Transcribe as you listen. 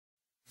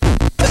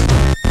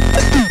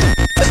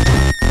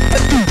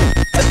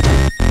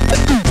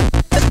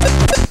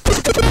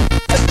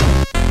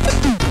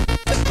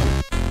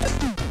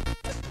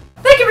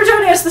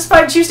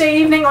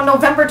Tuesday evening on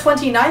November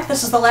 29th.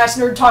 This is the last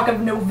Nerd Talk of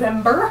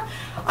November.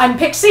 I'm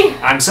Pixie.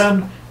 I'm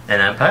Sen.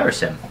 And I'm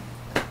Pyrosim.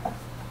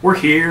 We're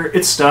here.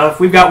 It's stuff.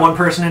 We've got one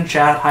person in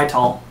chat. Hi,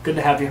 Tall. Good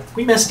to have you.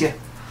 We missed you.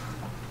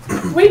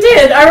 We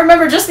did. I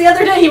remember just the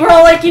other day you were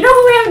all like, you know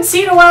who we haven't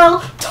seen in a while?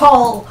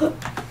 Tall.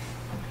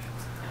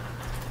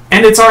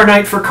 And it's our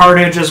night for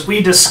carnage as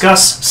we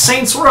discuss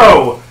Saints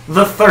Row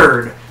the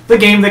Third, the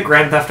game that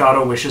Grand Theft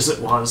Auto wishes it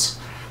was.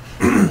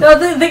 No,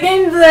 the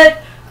game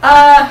that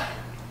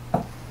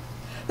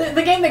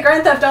the game that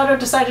Grand Theft Auto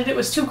decided it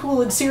was too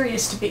cool and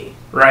serious to be.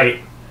 Right.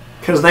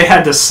 Because they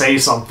had to say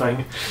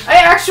something. I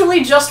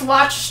actually just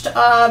watched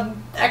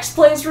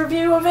X-Play's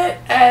review of it,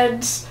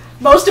 and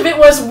most of it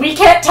was, we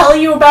can't tell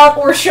you about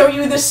or show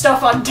you this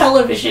stuff on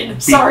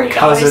television. Sorry, guys.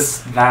 Because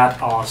it's that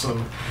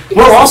awesome.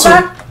 Because it's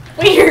that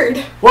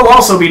weird. We'll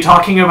also be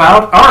talking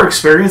about our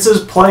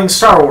experiences playing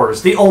Star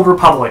Wars, The Old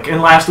Republic,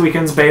 in last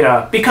weekend's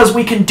beta, because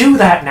we can do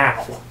that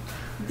now.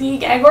 The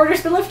gag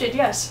order's been lifted,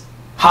 yes.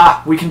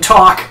 Ha! We can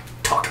talk.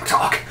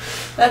 Talk.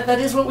 That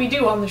is what we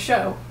do on the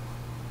show.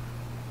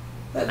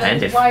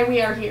 That is why we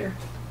are here.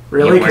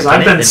 Really? Because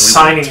I've been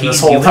signing this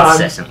whole time.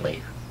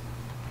 Incessantly.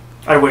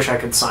 I wish I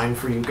could sign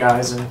for you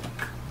guys, and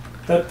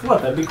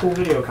that'd be cool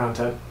video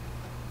content.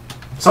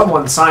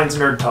 Someone signs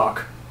Nerd Talk.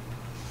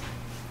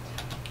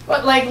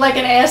 What, like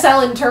an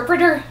ASL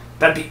interpreter?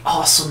 That'd be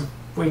awesome.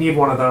 We need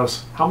one of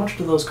those. How much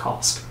do those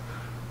cost?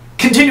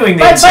 Continuing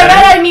the By insanity.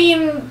 that I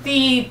mean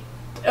the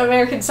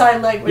American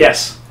Sign Language.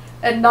 Yes.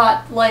 And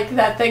not like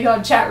that thing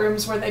on chat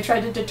rooms where they try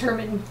to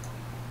determine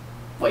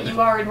what you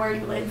are and where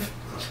you live.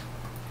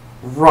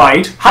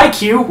 Right. Hi,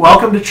 Q.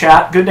 Welcome to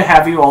chat. Good to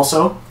have you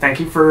also. Thank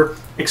you for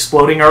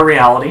exploding our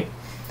reality.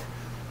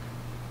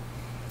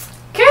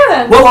 Okay,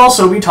 then. We'll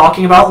also be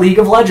talking about League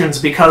of Legends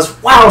because,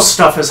 wow,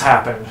 stuff has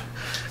happened.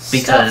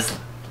 Because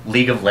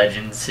League of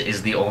Legends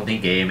is the only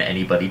game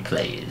anybody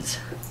plays.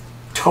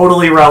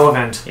 Totally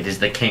relevant. It is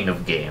the king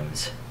of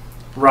games.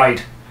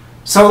 Right.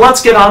 So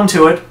let's get on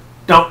to it.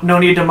 No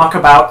need to muck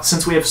about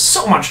since we have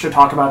so much to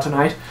talk about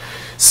tonight.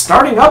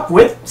 Starting up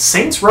with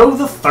Saints Row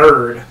the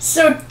Third.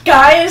 So,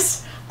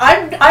 guys,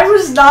 I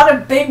was not a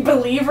big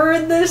believer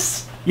in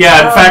this.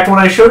 Yeah, in fact, when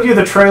I showed you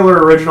the trailer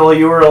originally,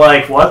 you were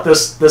like, what?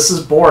 This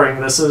is boring.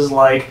 This is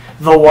like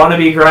the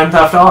wannabe Grand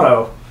Theft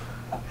Auto.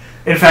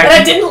 In fact...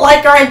 And I didn't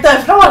like Grand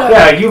Theft Auto.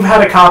 Yeah, you've had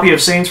a copy of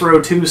Saints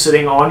Row 2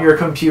 sitting on your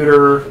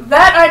computer.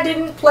 That I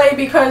didn't play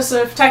because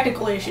of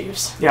technical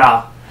issues.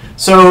 Yeah.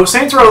 So,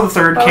 Saints Row the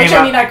Third came out... Which,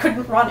 I mean, I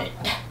couldn't run it.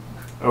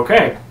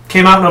 Okay.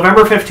 Came out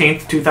November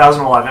 15th,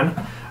 2011.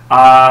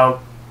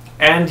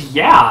 And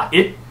yeah,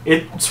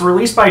 it's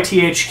released by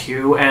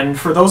THQ, and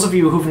for those of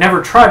you who've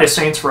never tried a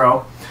Saints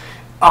Row,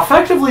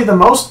 effectively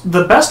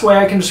the best way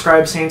I can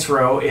describe Saints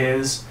Row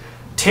is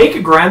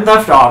take Grand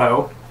Theft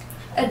Auto...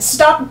 And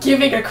stop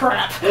giving a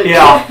crap.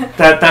 Yeah,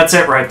 that's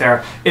it right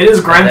there. It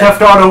is Grand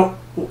Theft Auto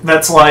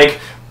that's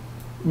like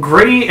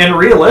gritty and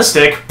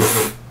realistic.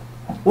 Pfft,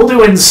 we'll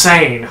do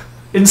insane.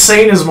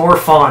 Insane is more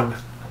fun.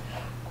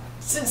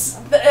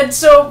 And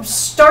so,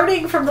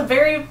 starting from the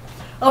very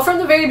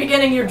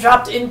beginning, you're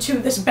dropped into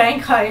this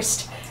bank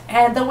heist,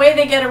 and the way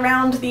they get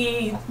around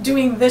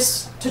doing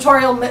this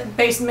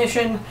tutorial-based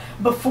mission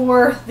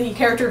before the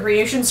character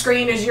creation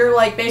screen is you're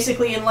like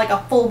basically in like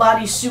a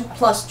full-body suit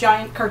plus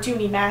giant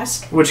cartoony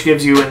mask, which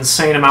gives you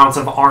insane amounts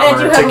of armor and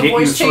you have to a get you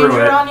voice through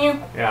changer it. on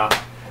you. Yeah.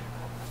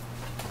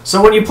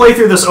 So when you play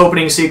through this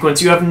opening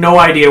sequence, you have no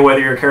idea whether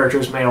your character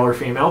is male or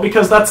female,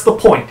 because that's the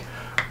point.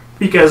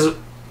 Because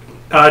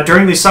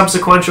during the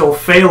subsequential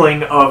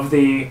failing of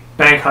the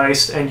bank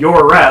heist and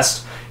your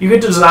arrest, you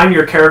get to design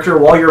your character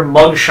while your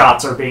mug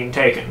shots are being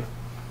taken.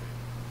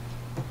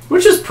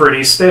 Which is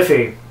pretty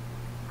spiffy.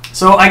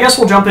 So I guess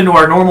we'll jump into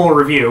our normal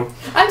review.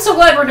 I'm so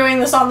glad we're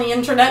doing this on the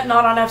internet,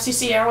 not on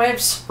FCC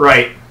airwaves.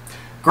 Right.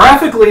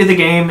 Graphically, the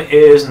game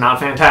is not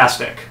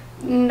fantastic.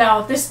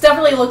 No, this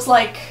definitely looks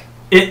like...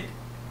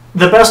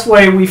 The best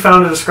way we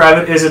found to describe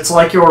it is it's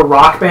like your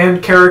Rock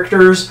Band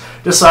characters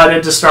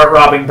decided to start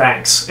robbing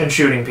banks and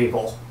shooting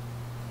people.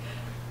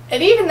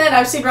 And even then,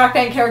 I've seen Rock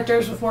Band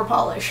characters with more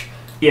polish.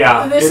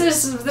 Yeah. This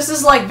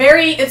is like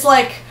very... It's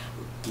like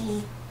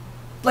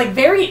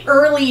very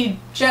early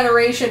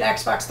generation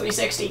Xbox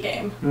 360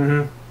 game.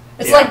 Mm-hmm.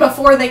 It's like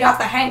before they got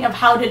the hang of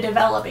how to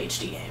develop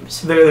HD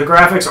games. The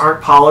graphics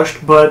aren't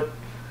polished, but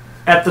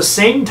at the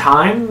same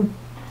time,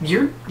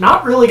 you're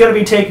not really going to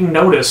be taking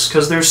notice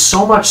because there's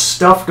so much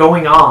stuff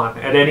going on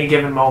at any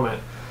given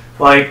moment.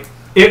 Like,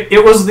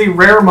 it was the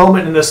rare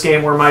moment in this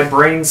game where my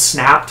brain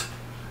snapped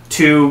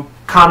to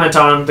comment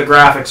on the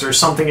graphics or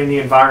something in the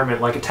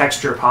environment, like a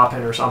texture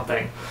pop-in or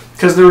something.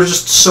 Because there was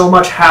just so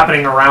much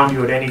happening around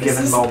you at any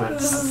given moment.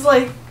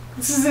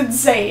 This is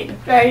insane,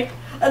 right?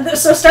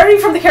 So starting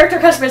from the character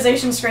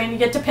customization screen, you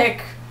get to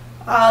pick,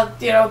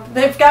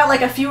 they've got like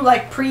a few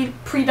like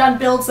pre-done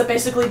builds that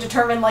basically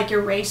determine like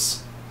your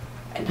race.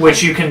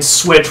 Which you can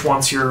switch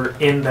once you're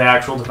in the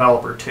actual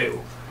developer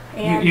too.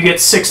 You get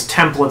 6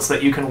 templates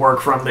that you can work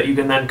from that you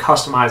can then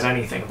customize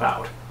anything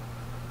about.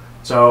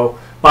 So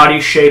body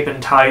shape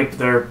and type,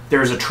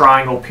 there's a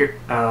triangle,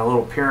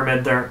 little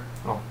pyramid there.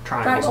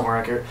 triangle's more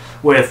accurate.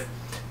 With,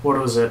 what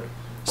was it?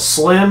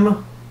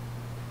 Slim,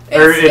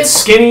 it's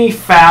skinny,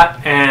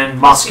 fat, and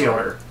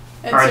muscular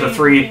are the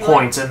 3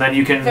 points, and then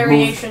you can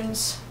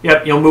variations.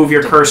 You'll move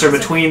your cursor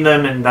between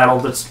them, and that'll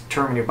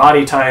determine your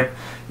body type.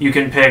 You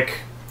can pick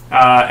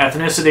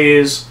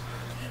ethnicities,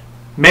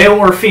 male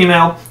or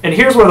female, and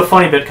here's where the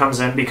funny bit comes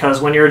in, because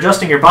when you're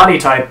adjusting your body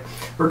type,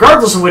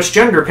 regardless of which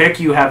gender pick,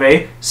 you have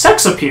a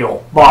sex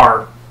appeal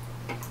bar,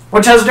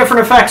 which has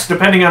different effects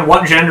depending on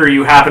what gender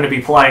you happen to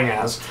be playing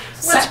as.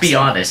 Let's be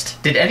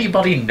honest, did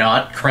anybody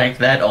not crank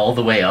that all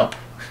the way up?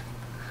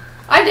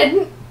 I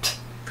didn't.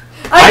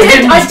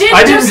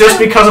 I didn't just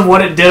because of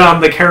what it did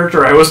on the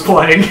character I was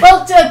playing.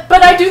 Well,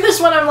 but I do this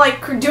when I'm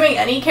like doing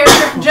any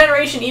character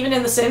generation, even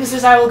in The Sims,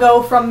 is I will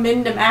go from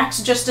min to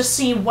max just to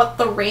see what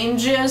the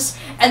range is,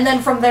 and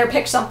then from there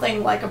pick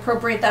something like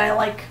appropriate that I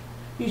like,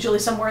 usually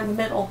somewhere in the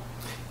middle.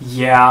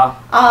 Yeah.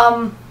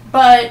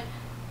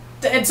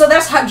 And so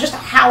that's just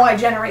how I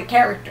generate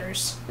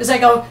characters. Is I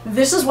go,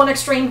 this is one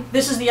extreme,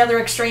 this is the other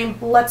extreme.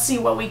 Let's see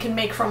what we can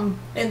make from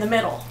in the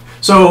middle.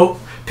 So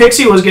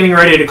Pixie was getting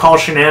ready to call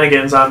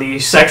shenanigans on the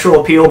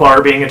sexual appeal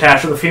bar being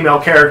attached to the female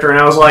character, and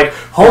I was like,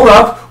 hold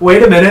up,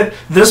 wait a minute,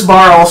 this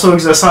bar also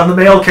exists on the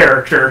male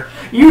character.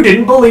 You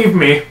didn't believe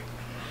me.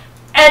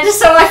 And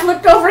so I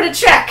flipped over to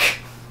check.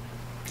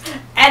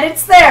 And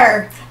it's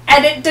there.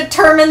 And it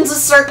determines a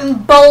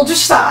certain bulge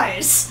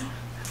size.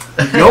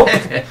 Nope.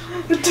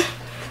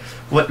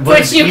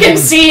 Which you can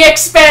see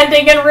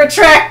expanding and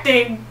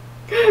retracting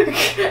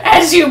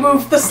as you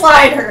move the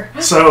slider.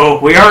 So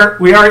we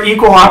are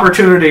equal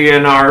opportunity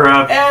in our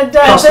and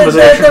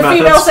customization the methods.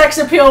 female sex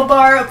appeal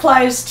bar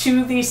applies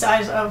to the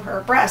size of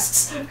her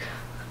breasts.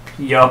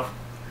 Yup.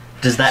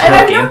 Does that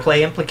have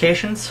gameplay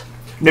implications?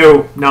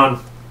 No, none.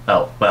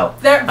 Oh, well.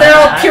 They're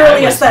all purely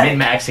I was aesthetic.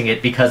 min-maxing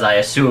it because I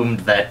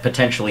assumed that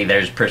potentially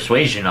there's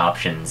persuasion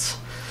options.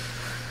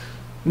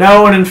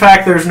 No, and in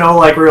fact, there's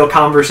no real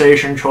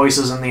conversation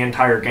choices in the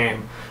entire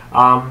game.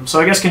 So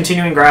I guess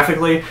continuing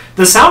graphically,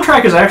 the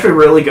soundtrack is actually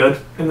really good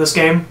in this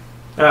game.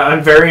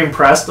 I'm very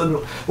impressed, and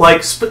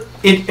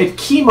at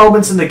key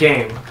moments in the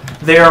game,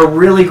 they are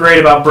really great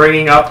about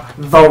bringing up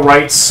the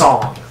right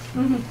song.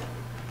 Mm-hmm.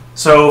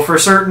 So for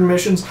certain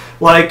missions,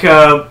 what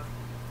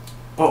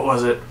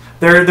was it?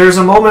 There's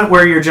a moment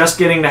where you're just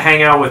getting to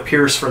hang out with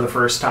Pierce for the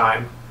first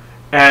time,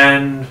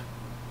 and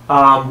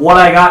What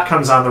I Got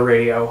comes on the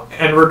radio,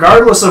 and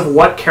regardless of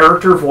what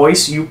character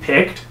voice you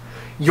picked,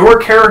 your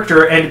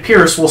character and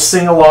Pierce will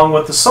sing along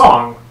with the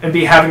song and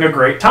be having a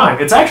great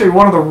time. It's actually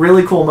one of the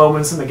really cool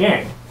moments in the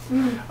game.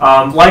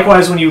 Mm.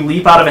 Likewise, when you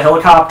leap out of a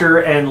helicopter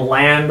and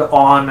land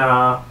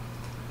on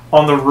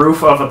the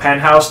roof of a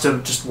penthouse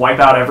to just wipe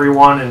out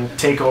everyone and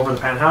take over the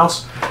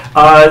penthouse,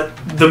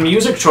 the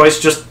music choice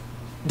just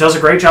does a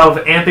great job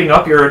of amping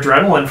up your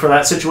adrenaline for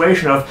that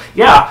situation of,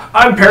 yeah,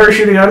 I'm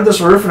parachuting out of this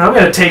roof and I'm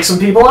going to take some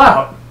people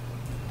out.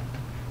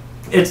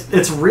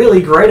 It's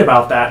really great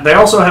about that. They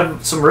also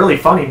have some really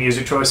funny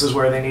music choices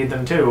where they need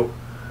them too.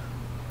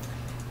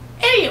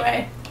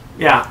 Anyway.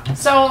 Yeah.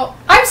 So,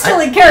 I'm still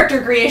in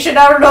character creation.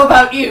 I don't know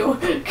about you.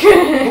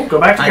 Go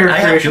back to character creation. I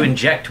have to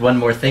inject one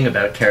more thing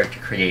about character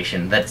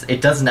creation. It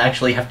doesn't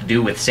actually have to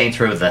do with Saints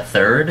Row the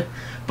Third,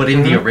 but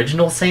in the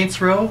original Saints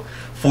Row,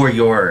 for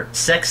your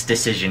sex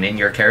decision in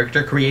your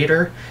character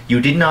creator, you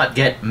did not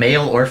get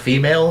male or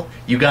female,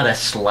 you got a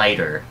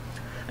slider.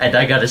 And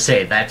I gotta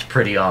say, that's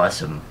pretty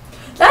awesome.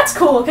 That's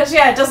cool, because,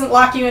 yeah, it doesn't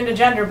lock you into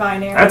gender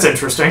binary. That's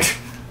interesting.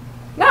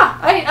 No,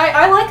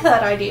 I like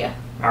that idea.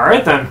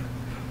 Alright, then.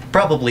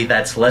 Probably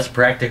that's less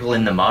practical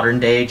in the modern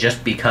day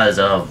just because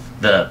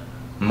of the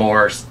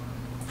more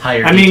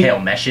higher detail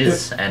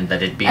meshes and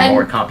that it'd be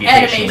more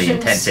computationally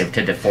intensive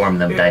to deform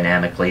them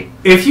dynamically.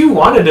 If you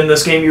wanted in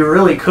this game, you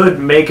really could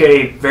make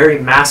a very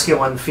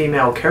masculine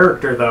female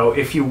character, though,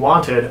 if you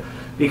wanted,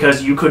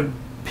 because you could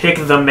pick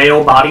the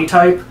male body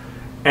type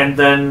and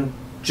then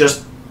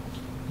just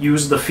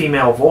use the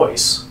female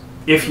voice,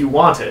 if you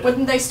wanted.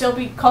 Wouldn't they still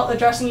be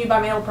addressing you by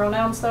male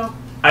pronouns, though?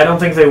 I don't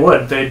think they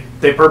would.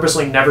 They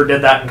purposely never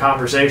did that in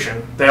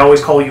conversation. They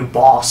always call you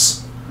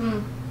boss. Hmm.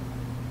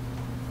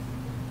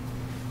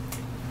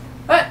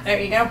 But, there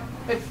you go.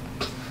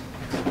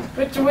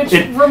 Which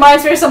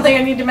reminds me of something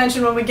I need to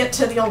mention when we get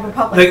to the Old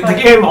Republic. The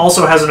game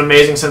also has an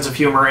amazing sense of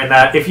humor in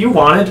that if you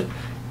wanted,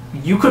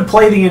 you could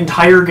play the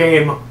entire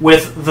game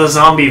with the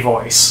zombie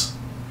voice,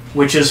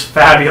 which is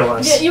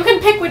fabulous. Yeah, you can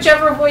pick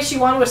whichever voice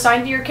you want to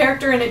assign to your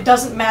character, and it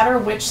doesn't matter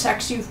which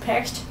sex you've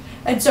picked.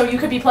 And so you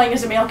could be playing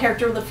as a male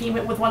character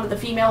with one of the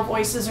female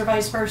voices, or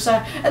vice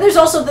versa. And there's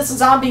also this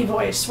zombie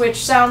voice, which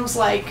sounds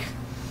like...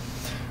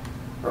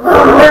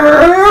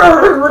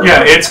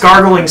 Yeah, it's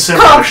gargling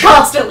Simlish.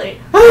 Constantly.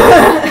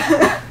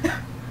 I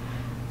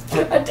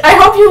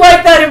hope you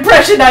like that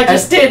impression I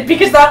just did,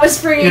 because that was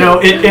for you. You know,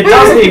 it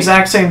does the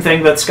exact same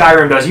thing that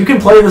Skyrim does. You can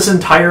play this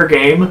entire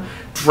game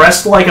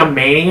dressed like a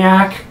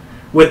maniac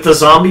with the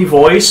zombie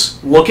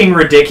voice, looking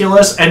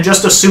ridiculous, and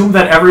just assume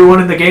that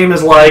everyone in the game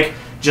is like,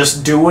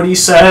 just do what he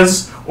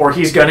says, or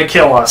he's gonna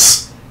kill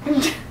us.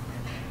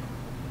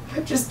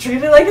 Just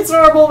treat it like it's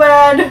normal,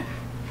 man.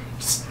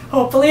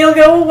 Hopefully he'll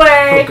go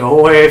away. He'll go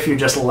away if you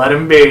just let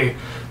him be.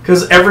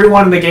 Because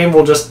everyone in the game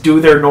will just do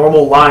their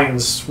normal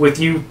lines with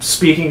you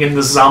speaking in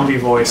the zombie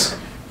voice.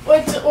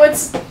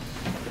 What's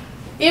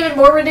even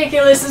more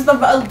ridiculous is the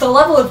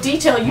level of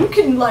detail. You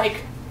can,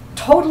 like,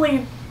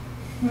 totally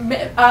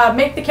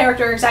make the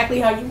character exactly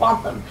how you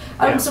want them.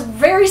 I'm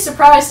very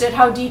surprised at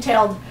how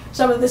detailed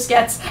some of this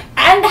gets,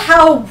 and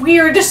how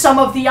weird some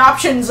of the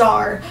options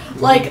are.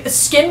 Like,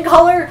 skin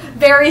color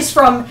varies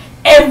from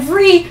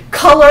every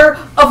color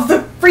of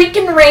the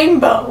freaking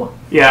rainbow.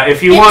 Yeah,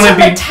 if you want to be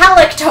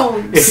metallic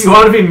tones. If you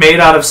want to be made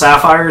out of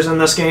sapphires in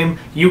this game,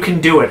 you can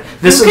do it.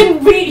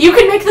 You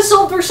can make the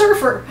Silver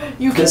Surfer.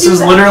 This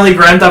is literally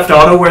Grand Theft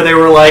Auto, where they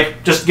were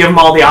like, just give them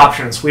all the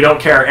options. We don't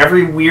care.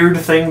 Every weird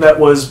thing that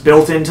was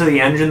built into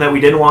the engine that we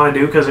didn't want to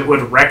do because it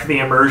would wreck the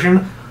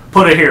immersion,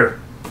 put it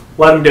here.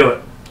 Let them do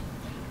it.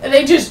 And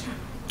they just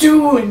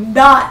do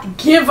not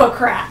give a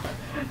crap.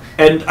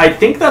 And I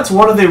think that's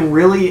one of the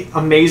really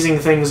amazing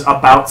things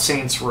about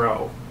Saints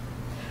Row.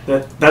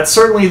 That's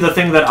certainly the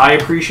thing that I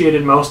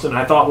appreciated most and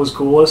I thought was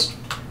coolest.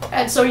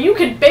 And so you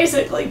could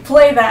basically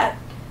play that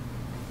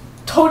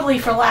totally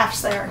for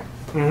laughs there.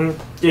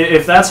 Mm-hmm.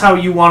 If that's how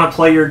you want to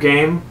play your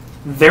game,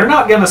 they're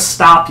not going to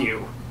stop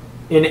you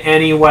in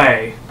any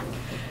way.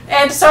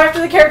 And so after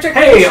the character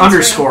Hey, creation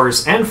underscores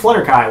screen, and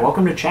Flutterkai,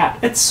 welcome to chat.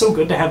 It's so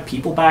good to have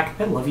people back.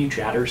 I love you,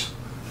 chatters.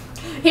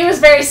 He was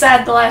very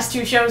sad the last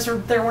two shows where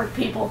there weren't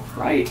people.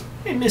 Right.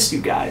 I missed you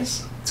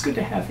guys. It's good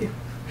to have you.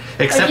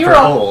 Except for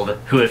Old,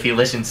 who if he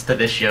listens to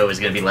this show is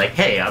going to be like,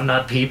 hey, I'm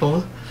not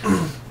people.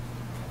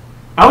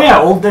 Oh yeah,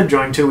 Old did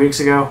join 2 weeks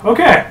ago.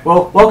 Okay,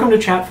 well, welcome to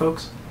chat,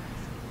 folks.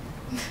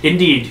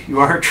 Indeed, you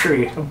are a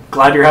tree. I'm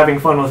glad you're having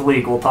fun with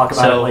League. We'll talk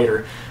about it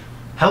later.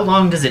 How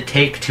long does it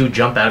take to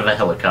jump out of a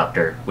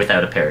helicopter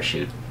without a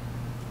parachute?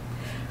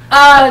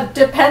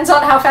 Depends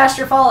on how fast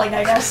you're falling,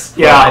 I guess.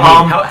 Yeah,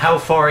 I mean, how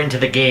far into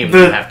the game do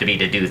you have to be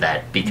to do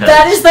that? Because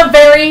that is the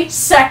very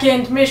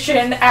second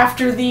mission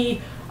after the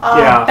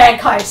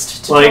bank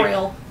heist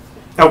tutorial.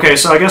 Okay,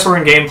 so I guess we're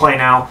in gameplay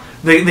now.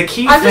 The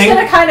key I'm thing... just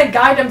going to kind of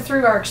guide them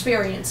through our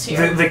experience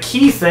here. The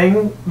key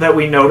thing that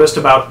we noticed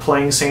about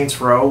playing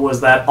Saints Row was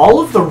that all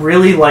of the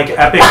really, like,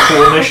 epic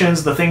cool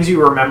missions, the things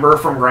you remember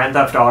from Grand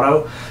Theft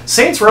Auto,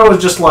 Saints Row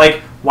is just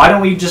like, why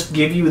don't we just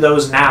give you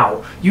those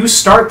now? You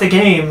start the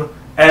game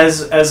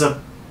as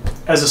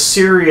a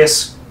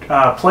serious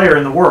player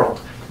in the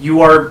world.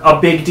 You are a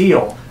big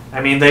deal.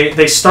 I mean,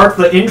 they start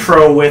the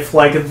intro with,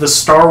 like, the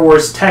Star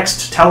Wars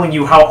text telling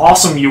you how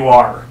awesome you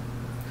are.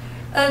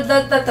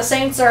 That the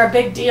Saints are a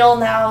big deal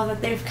now,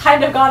 that they've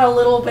kind of gone a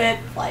little bit,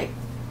 like,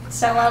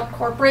 sell-out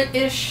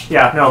corporate-ish.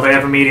 Yeah, no, they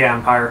have a media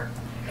empire.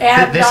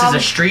 And, this is a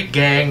street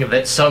gang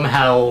that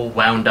somehow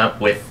wound up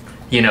with,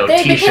 you know,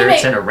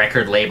 t-shirts and a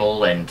record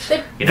label and,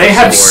 you know, they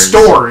have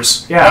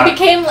stores. Yeah. They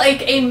became,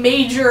 like, a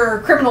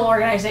major criminal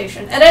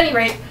organization. At any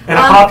rate... And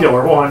a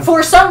popular one.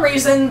 For some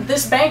reason,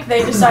 this bank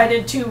they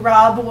decided to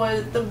rob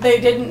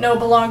they didn't know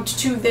belonged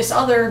to this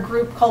other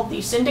group called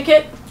the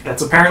Syndicate.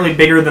 That's apparently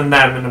bigger than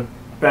them and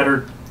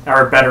better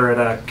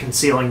at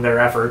concealing their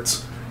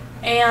efforts.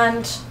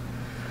 And so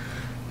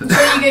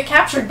you get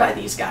captured by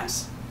these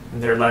guys.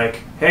 And they're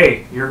like,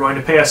 hey, you're going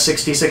to pay us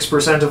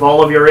 66% of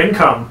all of your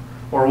income,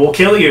 or we'll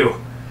kill you.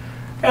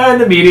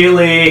 And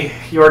immediately,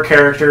 your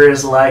character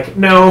is like,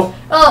 no.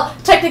 Well,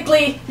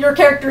 technically, your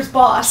character's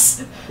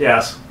boss.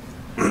 Yes.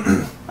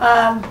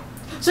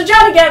 So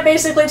Johnny Gat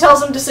basically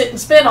tells him to sit and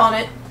spin on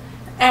it.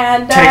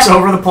 And takes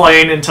over the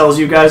plane and tells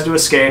you guys to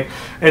escape.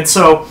 And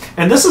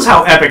this is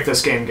how epic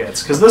this game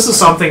gets, because this is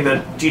something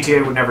that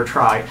GTA would never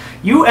try.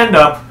 You end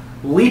up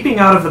leaping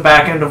out of the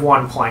back end of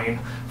one plane,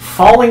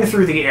 falling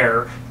through the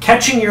air,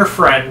 catching your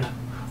friend,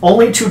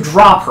 only to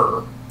drop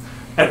her,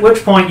 at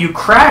which point you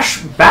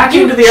crash back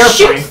into the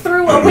airplane. You shoot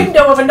through a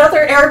window of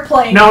another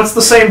airplane. No, it's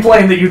the same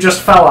plane that you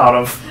just fell out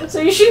of. So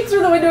you shoot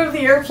through the window of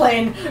the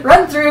airplane,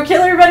 run through,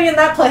 kill everybody in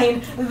that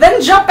plane,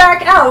 then jump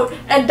back out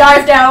and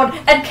dive down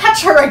and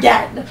catch her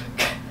again.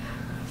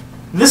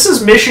 This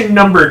is mission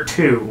number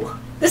 2.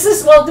 This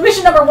is, well,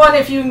 mission number 1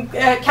 if you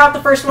count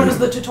the first one as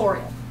the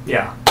tutorial.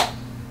 Yeah.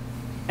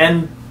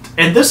 And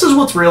this is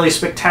what's really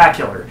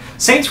spectacular.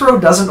 Saints Row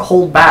doesn't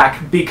hold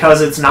back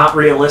because it's not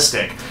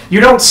realistic. You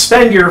don't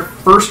spend your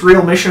first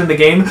real mission in the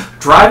game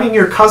driving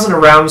your cousin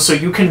around so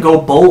you can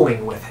go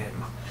bowling with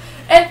him.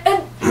 And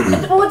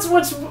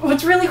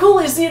what's really cool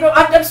is, you know,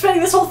 I'm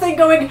spending this whole thing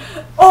going,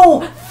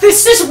 oh,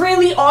 this is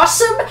really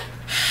awesome.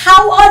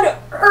 How on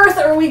earth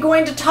are we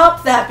going to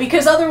top that?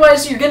 Because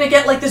otherwise you're going to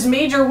get like this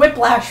major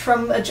whiplash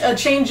from a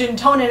change in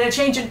tone and a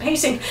change in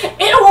pacing.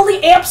 It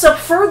only amps up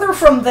further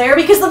from there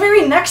because the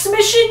very next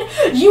mission,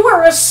 you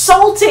are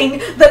assaulting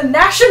the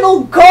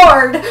National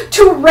Guard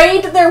to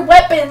raid their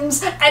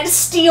weapons and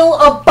steal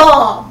a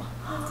bomb.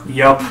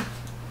 Yup.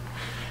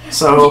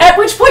 So, at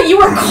which point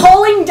you are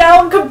calling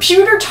down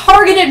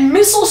computer-targeted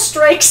missile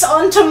strikes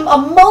onto a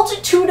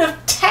multitude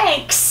of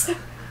tanks.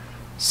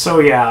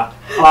 So yeah,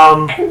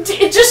 And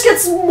it just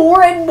gets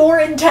more and more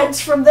intense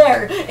from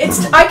there.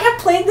 I kept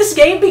playing this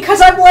game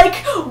because I'm like,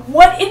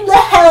 what in the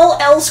hell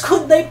else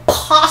could they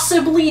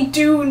possibly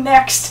do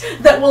next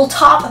that will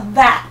top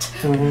that?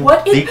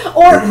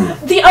 Or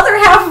the other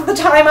half of the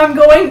time I'm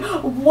going,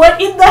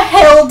 what in the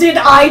hell did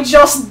I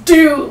just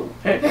do?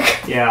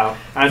 yeah.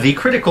 The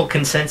critical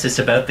consensus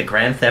about the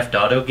Grand Theft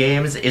Auto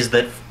games is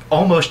that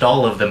almost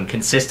all of them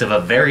consist of a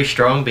very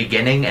strong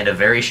beginning and a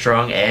very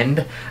strong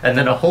end, and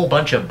then a whole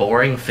bunch of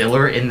boring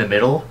filler in the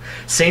middle.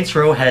 Saints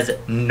Row has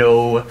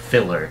no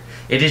filler.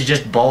 It is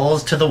just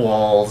balls to the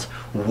walls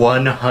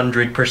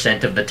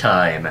 100% of the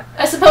time.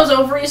 I suppose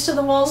ovaries to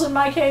the walls in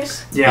my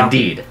case. Yeah.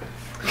 Indeed.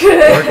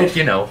 Or,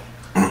 you know,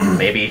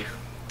 maybe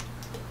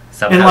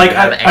somehow And like you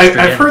have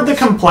extra I've heard the genitals.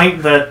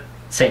 complaint that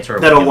Saints Row a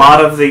would do lot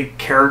of the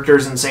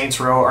characters in Saints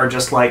Row are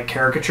just like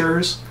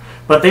caricatures,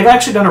 but they've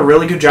actually done a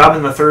really good job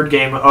in the third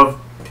game of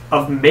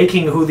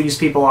making who these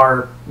people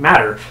are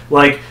matter.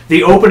 Like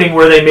the opening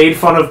where they made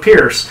fun of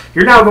Pierce.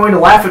 You're now going to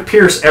laugh at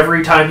Pierce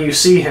every time you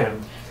see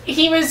him.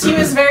 He was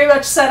very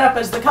much set up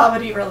as the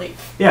comedy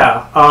relief.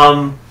 Yeah.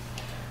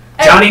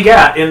 Johnny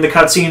Gat in the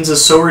cutscenes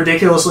is so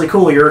ridiculously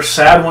cool. You're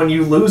sad when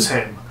you lose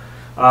him.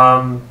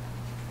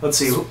 Let's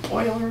see.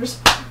 Spoilers.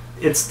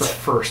 It's the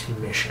first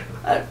mission.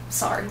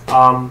 Sorry.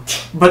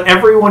 But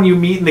everyone you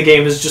meet in the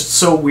game is just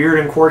so weird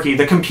and quirky.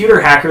 The computer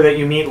hacker that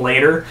you meet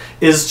later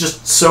is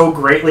just so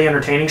greatly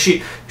entertaining.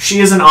 She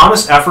is an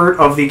honest effort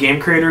of the game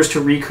creators to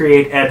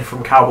recreate Ed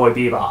from Cowboy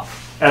Bebop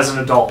as an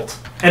adult.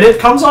 And it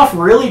comes off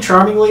really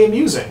charmingly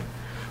amusing.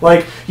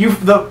 Like,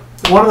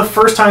 one of the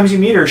first times you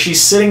meet her, she's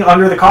sitting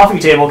under the coffee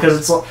table because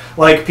it's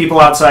like,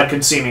 people outside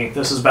could see me.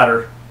 This is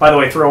better. By the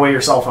way, throw away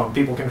your cell phone.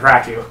 People can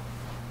track you.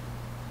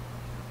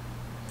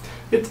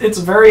 It's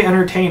very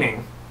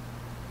entertaining.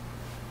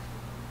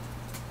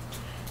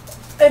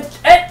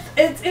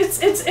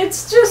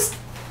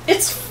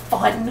 It's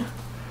fun.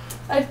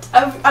 I've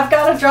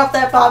got to drop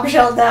that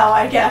bombshell now,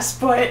 I guess,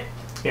 but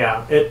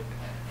Yeah, it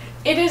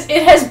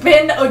has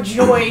been a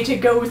joy to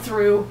go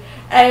through,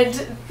 and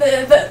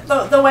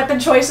the weapon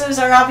choices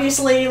are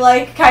obviously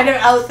like kind of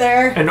out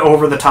there and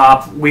over the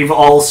top. We've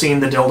all seen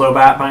the dildo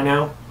bat by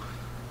now.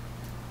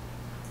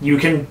 You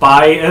can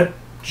buy a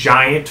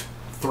giant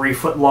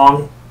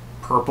 3-foot-long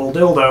purple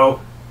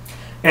dildo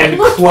and it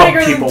looks club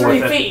bigger people than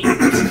 3 with feet.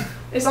 it.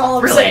 Is all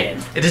I'm Really?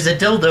 saying. It is a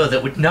dildo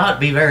that would not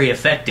be very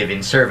effective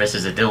in service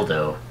as a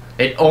dildo.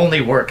 It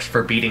only works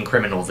for beating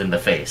criminals in the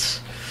face.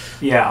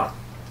 Yeah,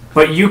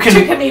 but you Too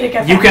comedic can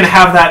effect. you can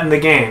have that in the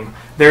game.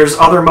 There's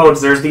other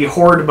modes. There's the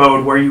horde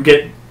mode where you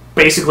get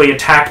basically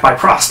attacked by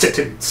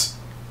prostitutes.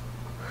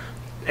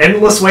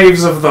 Endless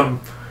waves of them.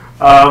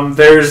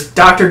 There's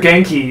Dr.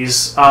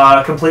 Genki's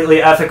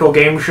completely ethical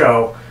game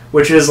show,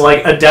 which is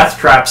like a death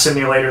trap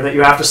simulator that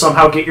you have to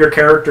somehow get your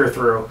character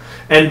through.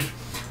 And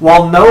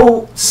while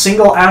no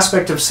single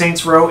aspect of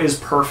Saints Row is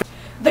perfect,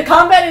 The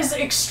combat is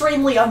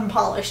extremely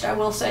unpolished, I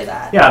will say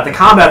that. yeah, the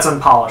combat's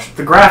unpolished,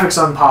 the graphics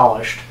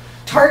unpolished.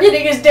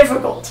 Targeting is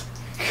difficult.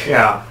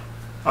 Yeah.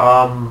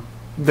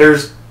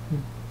 There's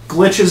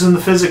glitches in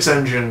the physics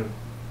engine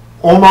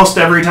almost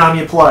every time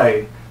you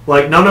play.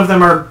 Like, none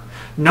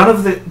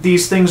of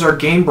these things are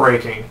game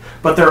breaking,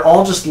 but they're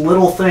all just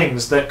little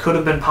things that could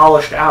have been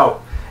polished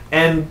out.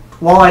 And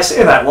while I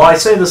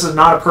say this is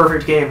not a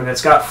perfect game and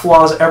it's got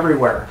flaws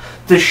everywhere,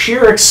 the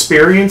sheer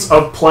experience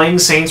of playing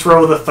Saints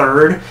Row the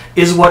Third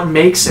is what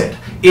makes it.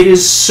 It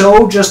is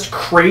so just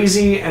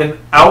crazy and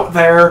out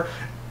there,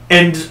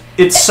 and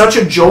it's such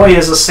a joy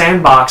as a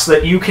sandbox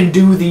that you can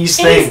do these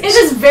things. It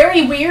is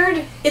very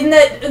weird in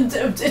that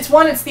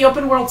it's the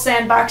open world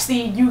sandbox,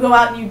 you go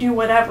out and you do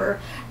whatever.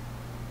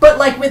 But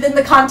like within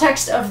the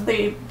context of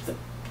the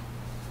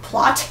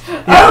plot,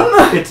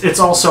 Yeah, it's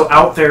also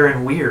out there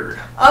and weird.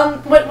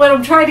 what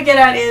I'm trying to get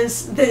at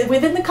is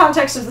within the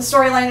context of the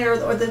storyline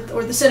or the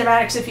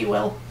cinematics, if you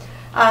will,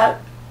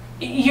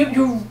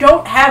 you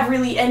don't have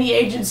really any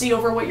agency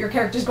over what your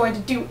character's going to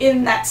do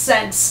in that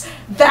sense.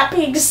 That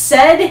being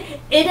said,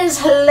 it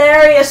is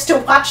hilarious to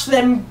watch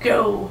them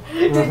go.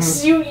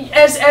 It's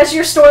as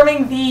you're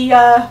storming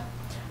the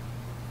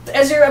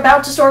as you're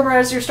about to storm, or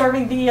as you're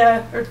storming the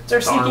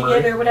or sneaking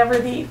in, or whatever,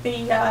 the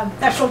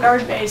National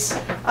Guard base.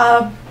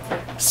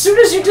 As soon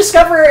as you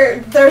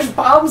discover there's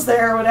bombs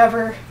there or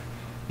whatever,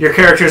 Your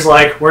character's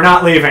like, we're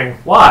not leaving.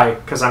 Why?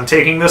 Because I'm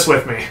taking this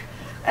with me.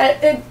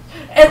 and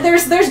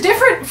there's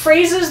different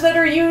phrases that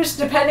are used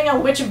depending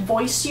on which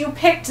voice you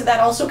picked. That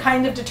also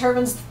kind of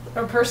determines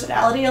her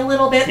personality a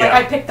little bit. Like Yeah.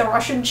 I picked the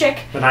Russian chick,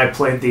 And I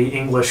played the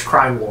English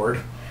crime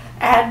lord.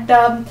 and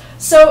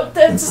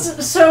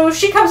so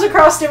she comes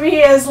across to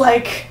me as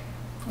like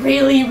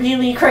really,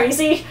 really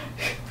crazy.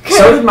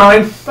 So did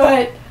mine.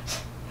 But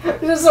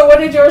so what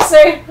did yours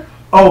say?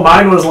 Oh,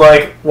 mine was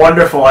like,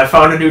 wonderful, I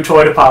found a new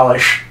toy to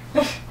polish.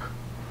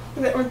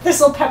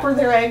 This'll pepper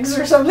their eggs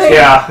or something.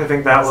 Yeah, I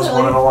think that was Silly.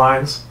 one of the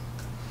lines.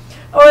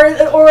 Or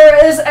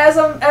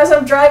as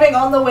I'm driving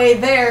on the way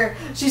there,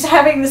 she's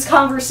having this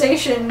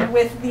conversation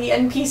with the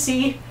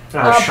NPC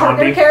partner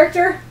Shaundi.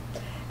 character,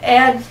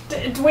 and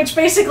which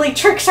basically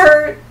tricks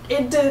her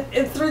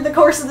through the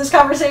course of this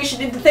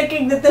conversation into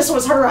thinking that this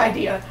was her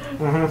idea.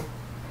 Mm-hmm.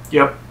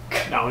 Yep.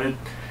 No,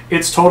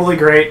 it's totally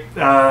great.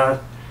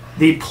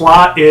 The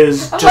plot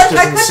is just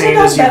as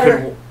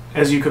insane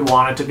as you could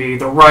want it to be.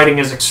 The writing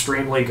is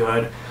extremely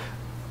good.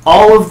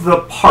 All of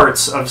the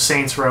parts of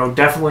Saints Row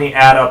definitely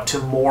add up to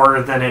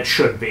more than it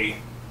should be.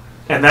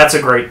 And that's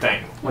a great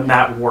thing when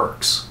that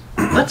works.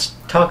 Let's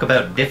talk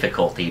about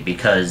difficulty,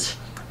 because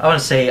I want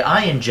to say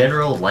I, in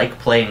general, like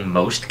playing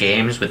most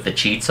games with the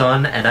cheats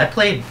on, and I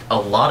played a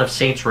lot of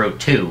Saints Row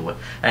 2,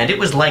 and it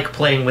was like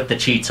playing with the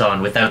cheats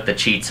on without the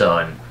cheats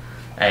on,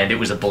 and it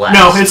was a blast.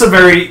 No,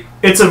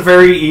 it's a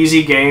very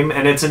easy game,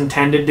 and it's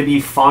intended to be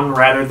fun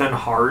rather than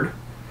hard.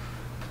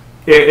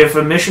 If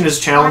a mission is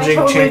challenging,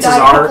 chances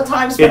are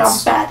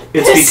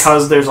it's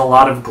because there's a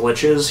lot of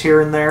glitches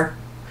here and there.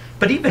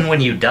 But even when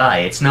you die,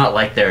 it's not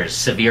like there's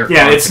severe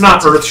it's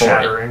not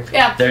earth-shattering.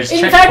 Yeah. There's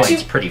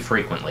checkpoints pretty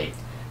frequently.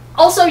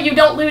 Also, you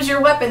don't lose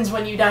your weapons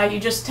when you die. You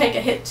just take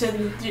a hit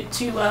to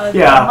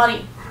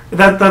money.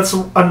 That's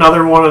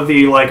another one of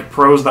the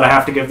pros that I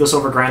have to give this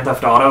over Grand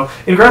Theft Auto.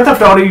 In Grand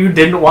Theft Auto, you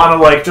didn't want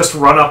to just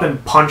run up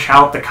and punch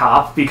out the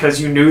cop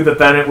because you knew that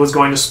then it was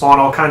going to spawn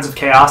all kinds of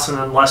chaos, and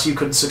unless you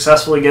could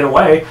successfully get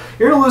away,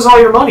 you're going to lose all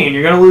your money and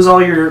you're going to lose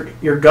all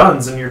your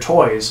guns and your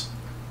toys.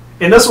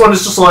 In this one,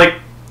 it's just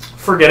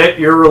forget it.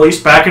 You're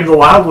released back into the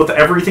wild with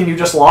everything you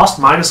just lost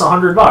minus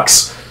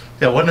 $100.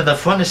 Yeah, one of the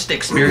funnest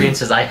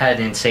experiences I had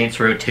in Saints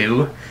Row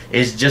 2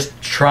 is just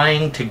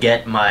trying to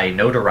get my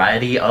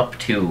notoriety up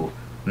to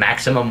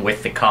maximum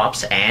with the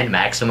cops and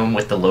maximum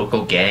with the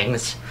local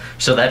gangs.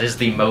 So that is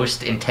the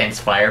most intense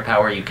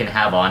firepower you can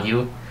have on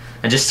you.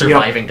 And just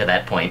surviving to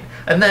that point.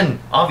 And then,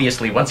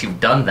 obviously, once you've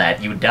done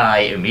that, you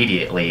die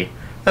immediately.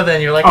 And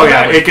then you're like, oh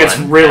yeah, it gets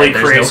really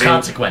there's crazy. There's no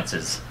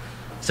consequences.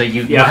 So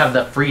you have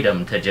the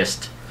freedom to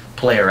just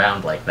play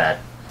around like that.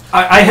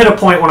 I hit a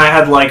point when I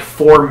had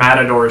 4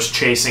 matadors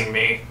chasing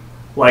me.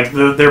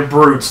 They're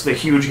brutes, the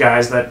huge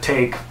guys that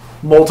take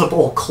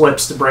multiple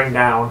clips to bring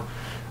down.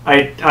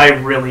 I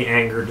really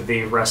angered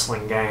the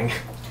wrestling gang.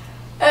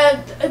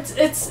 I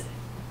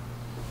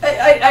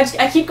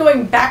keep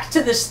going back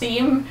to this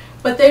theme,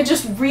 but they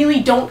just really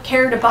don't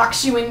care to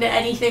box you into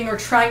anything or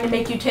trying to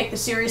make you take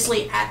this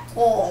seriously at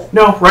all.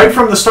 No, right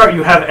from the start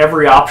you have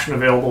every option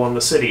available in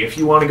the city. If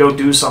you want to go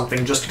do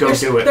something, just go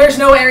do it. There's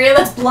no area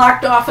that's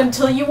blocked off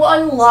until you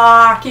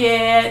unlock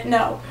it.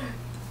 No.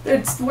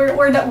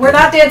 We're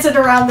not dancing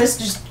around this,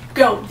 just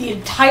go. The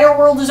entire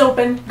world is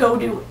open, go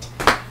do it.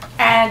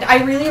 And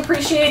I really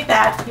appreciate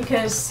that,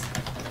 because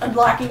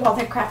unlocking all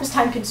that crap is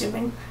time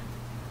consuming.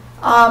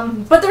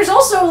 But there's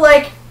also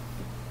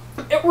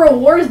it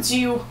rewards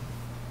you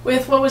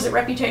with, what was it,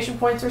 reputation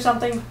points or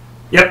something?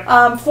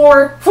 Yep.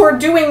 For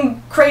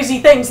doing crazy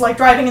things like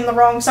driving in the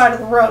wrong side of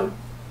the road.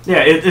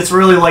 Yeah, it's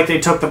really like they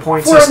took the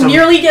point system. system. For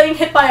nearly getting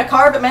hit by a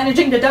car but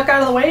managing to duck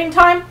out of the way in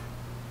time.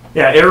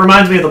 Yeah, it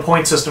reminds me of the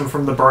point system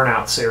from the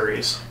Burnout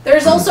series.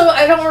 There's also,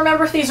 I don't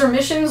remember if these are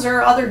missions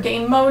or other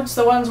game modes,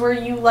 the ones where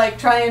you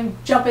try and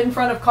jump in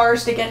front of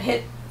cars to get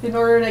hit in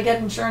order to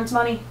get insurance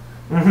money.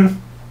 Mm-hmm.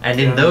 And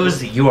in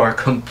those, you are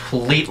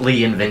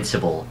completely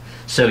invincible.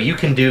 So you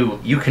can do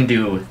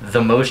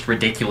the most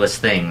ridiculous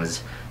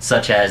things,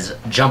 such as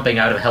jumping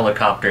out of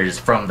helicopters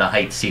from the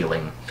height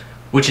ceiling,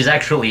 which is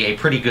actually a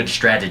pretty good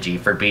strategy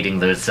for beating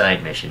those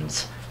side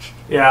missions.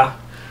 Yeah.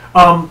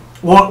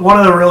 One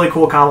of the really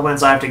cool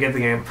compliments I have to give the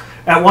game.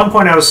 At one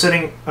point I was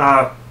sitting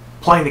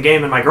playing the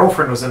game and my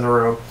girlfriend was in the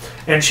room,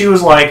 and she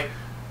was like,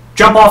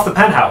 "Jump off the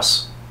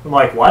penthouse." I'm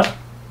like, "What?"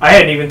 I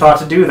hadn't even thought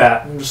to do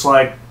that. I'm just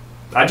like,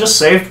 I just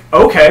saved.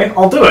 Okay,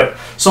 I'll do it.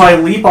 So I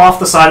leap off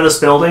the side of this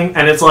building,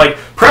 and it's like,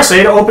 press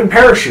A to open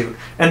parachute.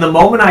 And the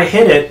moment I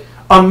hit it,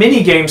 a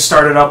mini game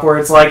started up where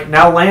it's like,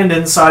 now land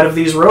inside of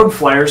these road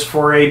flares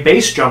for a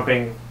base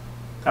jumping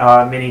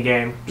mini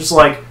game. Just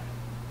like,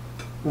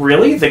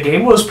 really? The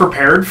game was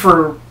prepared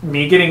for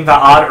me getting the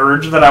odd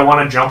urge that I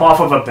want to jump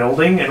off of a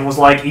building, and was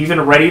even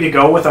ready to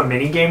go with a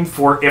mini game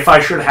for if I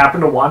should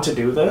happen to want to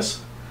do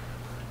this?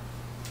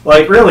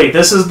 Really,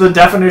 this is the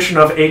definition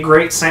of a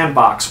great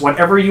sandbox.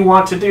 Whatever you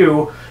want to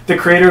do, the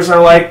creators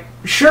are like,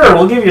 sure,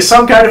 we'll give you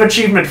some kind of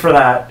achievement for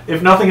that.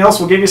 If nothing else,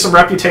 we'll give you some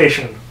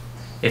reputation.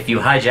 If you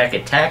hijack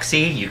a taxi,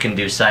 you can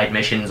do side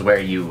missions where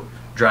you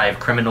drive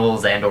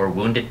criminals and or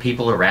wounded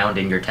people around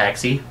in your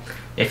taxi.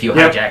 If you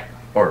hijack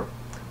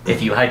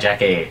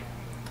a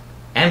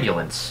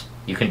ambulance,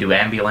 you can do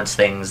ambulance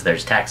things,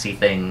 there's taxi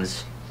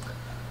things.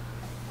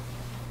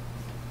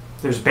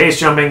 There's base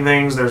jumping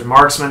things, there's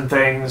marksman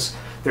things.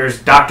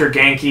 There's Dr.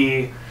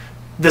 Genki.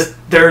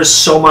 There's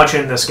so much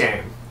in this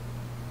game.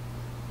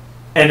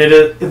 And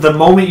the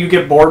moment you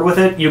get bored with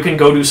it, you can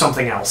go do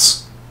something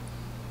else.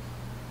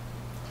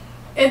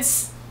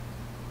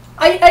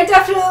 I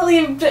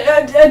definitely,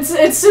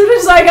 as soon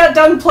as I got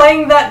done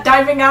playing that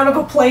diving out of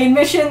a plane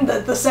mission,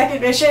 the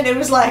second mission, it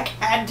was like,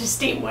 add to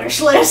Steam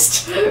wish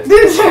list.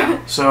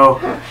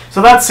 So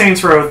that's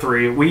Saints Row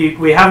 3.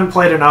 We haven't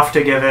played enough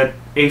to give it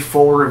a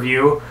full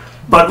review,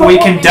 but we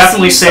can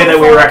definitely say that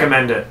we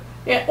recommend it.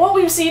 Yeah, what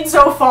we've seen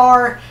so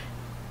far,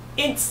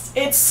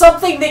 it's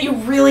something that you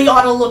really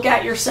ought to look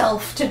at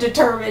yourself to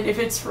determine if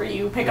it's for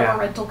you. Pick up a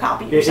rental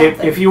copy or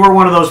something. If you were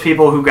one of those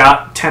people who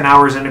got 10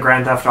 hours into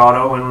Grand Theft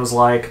Auto and was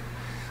like,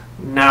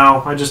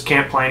 no, I just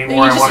can't play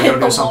anymore, I want to go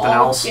do something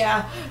else.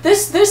 Yeah.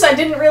 This I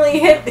didn't really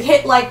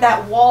hit like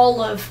that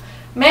wall of,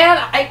 man,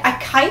 I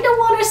kind of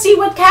want to see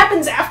what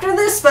happens after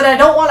this, but I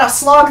don't want to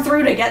slog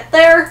through to get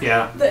there.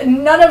 Yeah.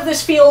 None of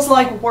this feels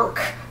like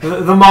work.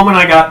 The moment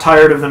I got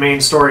tired of the main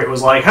story, it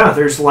was like,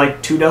 there's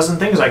like 24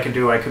 things I could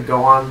do. I could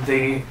go on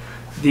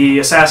the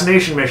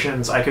assassination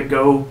missions. I could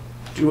go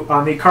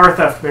on the car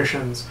theft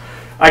missions.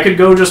 I could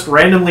go just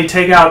randomly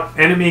take out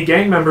enemy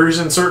gang members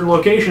in certain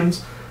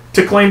locations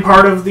to claim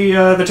part of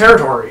the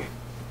territory.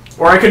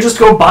 Or I could just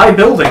go buy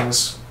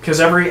buildings, because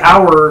every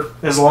hour,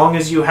 as long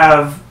as you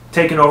have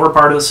taken over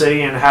part of the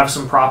city and have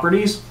some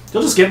properties,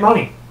 you'll just get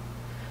money.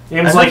 The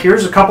game's like,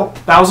 here's a couple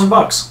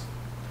 $1,000.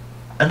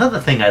 Another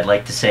thing I'd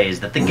like to say is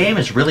that the game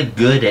is really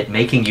good at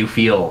making you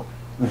feel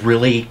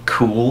really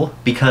cool,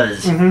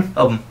 because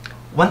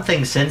one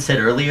thing Sin said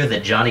earlier,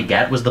 that Johnny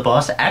Gat was the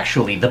boss.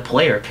 Actually, the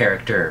player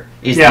character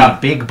is the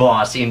big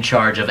boss in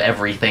charge of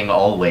everything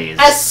always.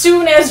 As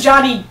soon as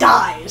Johnny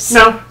dies.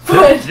 No,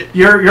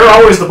 you're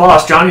always the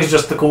boss. Johnny's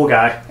just the cool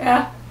guy.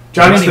 Yeah.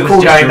 Johnny's the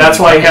cool guy, and that's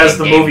why he has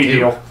the movie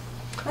deal.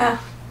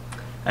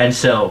 And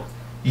so,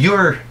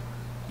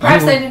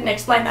 Perhaps they didn't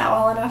explain that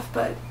well enough,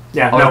 but...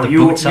 Yeah, no,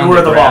 you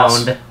were the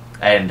boss.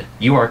 And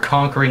you are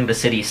conquering the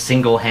city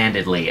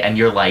single-handedly, and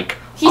you're like,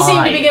 he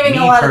seemed to be giving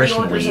a lot of the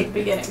orders at the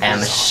beginning. Am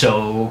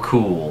so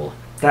cool.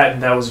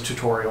 That was a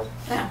tutorial.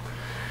 Yeah.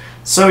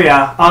 So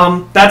yeah,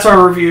 that's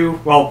our review,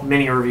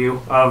 mini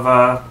review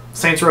of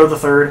Saints Row the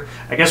Third.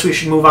 I guess we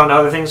should move on to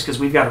other things, because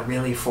we've got a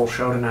really full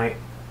show tonight.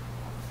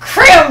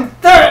 Cram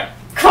the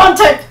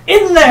content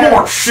in there!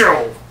 More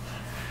show!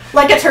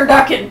 Like a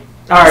turducken.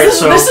 Alright,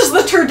 this is the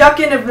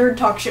turducken of Nerd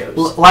Talk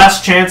shows.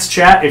 Last chance,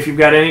 chat. If you've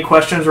got any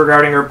questions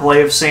regarding our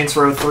play of Saints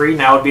Row 3,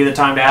 now would be the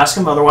time to ask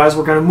them. Otherwise,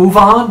 we're going to move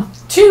on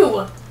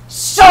to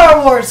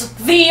Star Wars: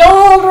 The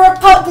Old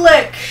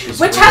Republic,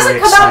 which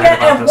hasn't come out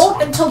yet and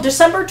won't until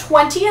December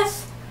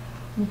 20th.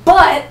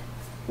 But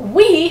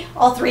we,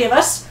 all three of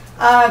us,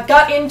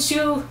 got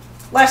into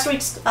last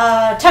week's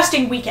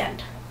testing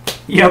weekend.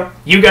 Yep,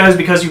 you guys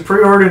because you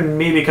pre-ordered, and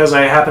me because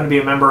I happen to be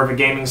a member of a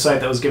gaming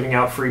site that was giving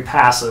out free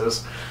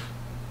passes.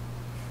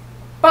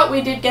 But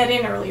we did get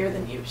in earlier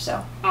than you,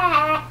 so...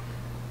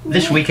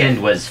 This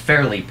weekend was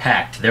fairly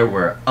packed. There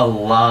were a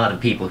lot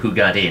of people who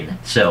got in,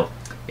 so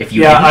if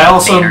you I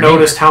also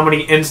noticed how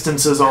many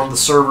instances on the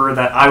server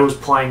that I was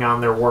playing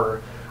on there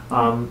were.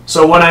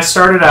 So when I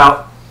started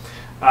out,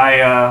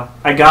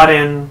 I got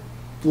in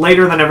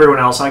later than everyone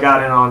else. I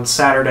got in on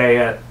Saturday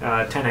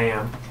at 10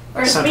 a.m.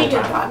 Whereas we had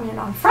gotten in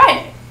on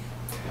Friday.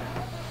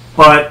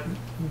 But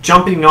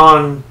jumping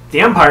on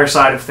the Empire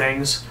side of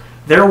things...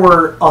 There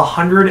were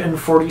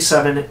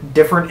 147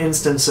 different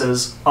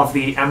instances of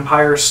the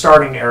Empire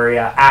starting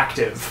area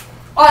active.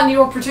 On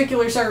your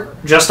particular server?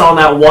 Just on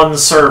that one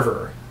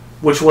server,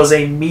 which was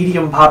a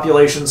medium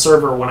population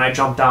server when I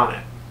jumped on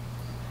it.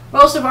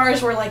 Most of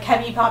ours were like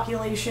heavy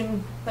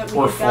population that we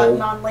had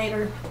gotten on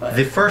later. But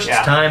the first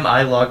time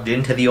I logged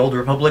into the Old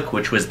Republic,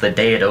 which was the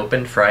day it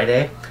opened,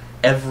 Friday,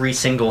 every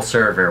single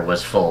server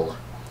was full.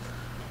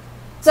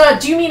 So,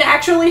 do you mean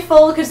actually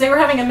full? Because they were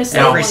having a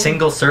mistake. Every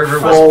single server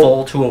was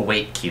full to a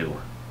wait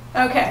queue.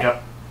 Okay.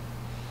 Yep.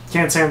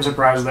 Can't say I'm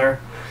surprised there.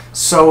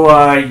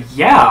 So,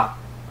 yeah.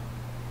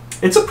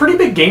 It's a pretty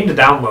big game to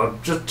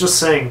download. Just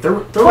saying. There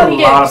were a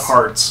lot of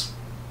parts.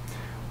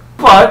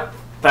 But,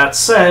 that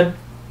said,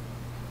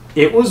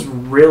 it was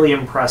really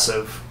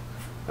impressive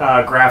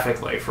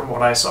graphically from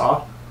what I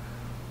saw.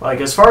 Like,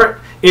 as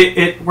far...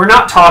 we're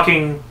not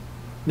talking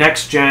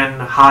next-gen,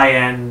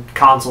 high-end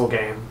console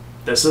game.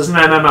 This is an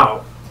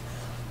MMO.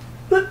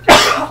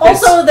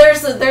 Also,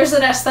 there's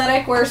an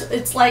aesthetic where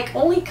it's like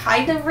only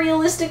kind of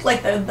realistic.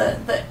 Like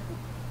the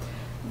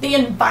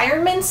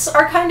environments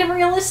are kind of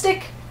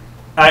realistic,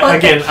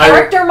 but the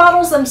character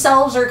models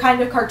themselves are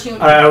kind of cartoony.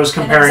 I was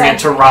comparing it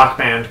to Rock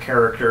Band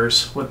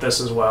characters with this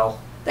as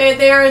well.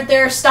 They're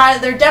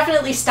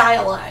definitely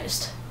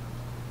stylized.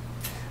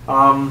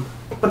 But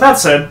that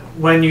said,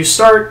 when you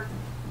start,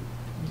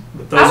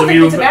 I don't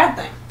think it's a bad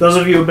thing. Those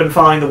of you who have been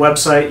following the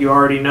website, you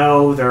already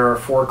know there are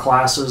 4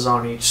 classes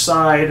on each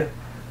side.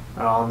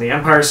 On the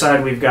Empire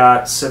side, we've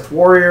got Sith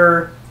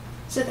Warrior,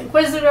 Sith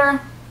Inquisitor,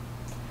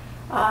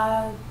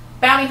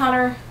 Bounty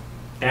Hunter,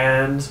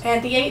 and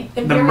the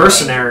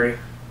Mercenary.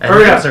 And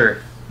those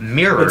are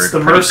mirrored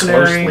pretty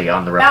closely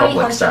on the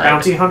Republic side.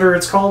 Bounty Hunter,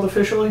 it's called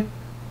officially.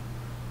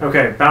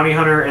 Okay, Bounty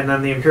Hunter, and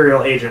then the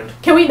Imperial Agent.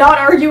 Can we not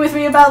argue with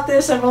me about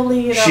this? I'm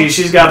only,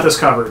 She's got this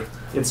covered.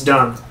 It's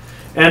done.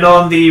 And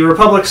on the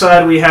Republic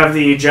side, we have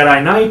the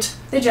Jedi Knight,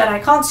 the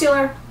Jedi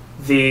Consular,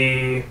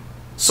 the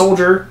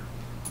Soldier,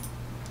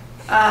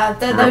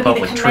 that would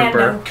be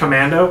the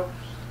Commando.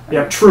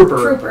 Yep,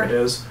 Trooper. It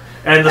is.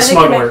 And the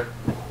Smuggler.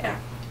 Yeah.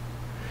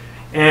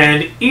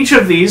 And each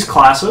of these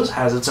classes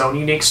has its own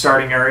unique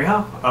starting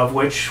area, of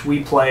which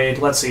we played,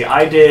 let's see,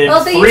 I did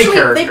 3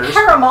 characters. They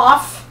pair them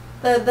off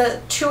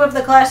The two of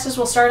the classes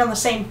will start on the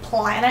same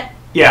planet.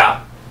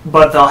 Yeah,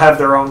 but they'll have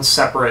their own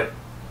separate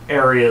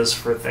areas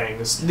for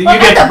things. Well,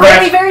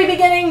 at the very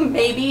beginning,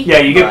 maybe. Yeah,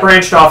 you get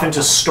branched off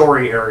into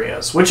story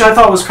areas, which I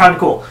thought was kind of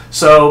cool.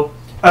 So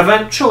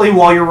eventually,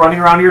 while you're running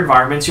around your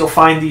environments, you'll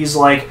find these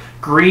like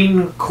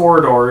green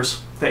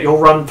corridors that you'll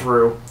run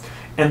through,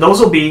 and those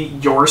will be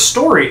your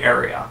story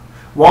area.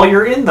 While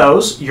you're in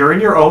those, you're in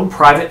your own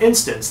private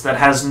instance that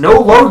has no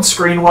load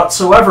screen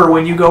whatsoever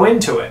when you go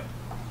into it.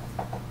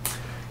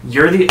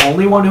 You're the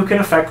only one who can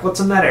affect what's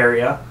in that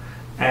area,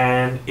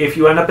 and if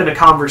you end up in a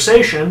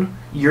conversation,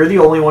 you're the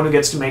only one who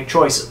gets to make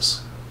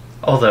choices.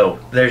 Although,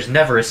 there's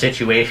never a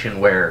situation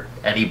where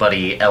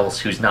anybody else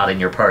who's not in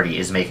your party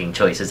is making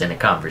choices in a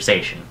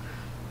conversation.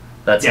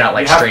 That's not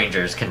like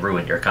strangers can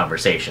ruin your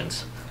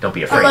conversations. Don't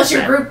be afraid of that. Unless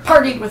you're group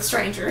partied with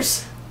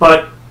strangers.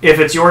 But if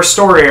it's your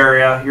story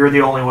area, you're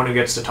the only one who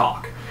gets to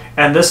talk.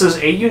 And this is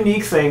a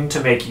unique thing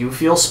to make you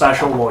feel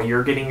special while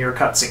you're getting your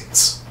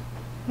cutscenes.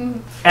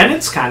 And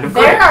it's kind of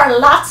great. There are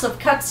lots of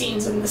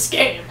cutscenes in this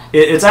game.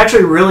 It's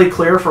actually really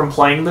clear from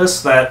playing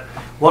this that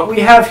what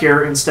we have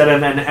here, instead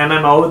of an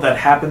MMO that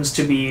happens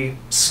to be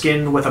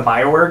skinned with a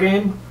BioWare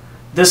game,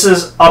 this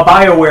is a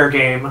BioWare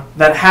game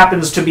that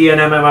happens to be an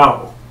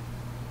MMO.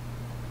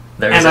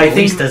 There's at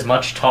least as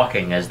much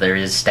talking as there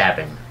is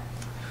stabbing,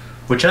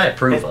 which I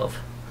approve of.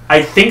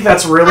 I think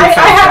that's really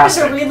fantastic. I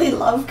happen to really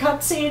love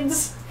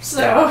cutscenes,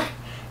 so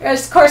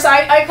of course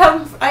I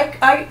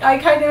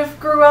kind of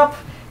grew up.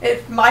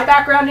 My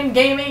background in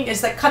gaming is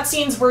that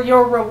cutscenes were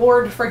your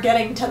reward for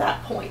getting to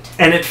that point.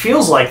 And it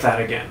feels like that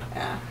again.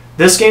 Yeah.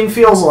 This game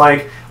feels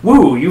like,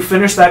 woo, you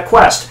finished that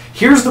quest.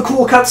 Here's the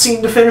cool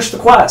cutscene to finish the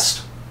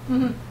quest.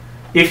 Mm-hmm.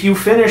 If you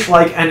finish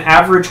like an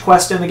average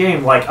quest in the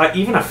game, like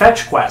even a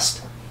fetch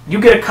quest,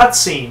 you get a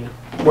cutscene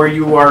where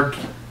you are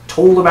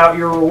told about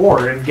your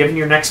reward and given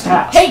your next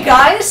task. Hey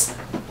guys,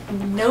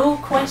 no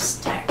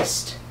quest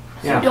text.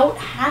 Yeah. You don't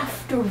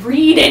have to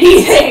read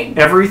anything.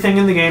 Everything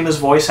in the game is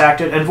voice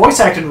acted, and voice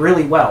acted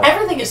really well.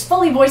 Everything is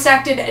fully voice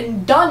acted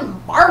and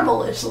done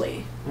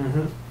marvelously.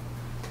 Mm-hmm.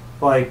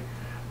 Like,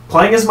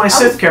 playing as my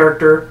Sith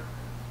character,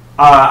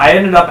 I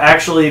ended up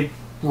actually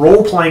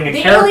role-playing a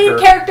character. The alien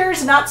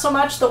characters, not so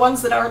much the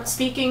ones that aren't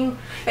speaking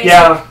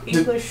basic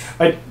English.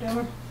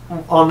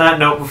 On that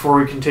note,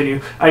 before we continue,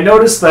 I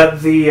noticed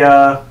that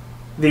the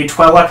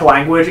Twi'lek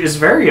language is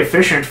very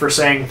efficient for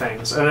saying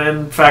things. And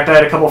in fact, I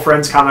had a couple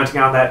friends commenting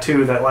on that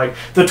too, that like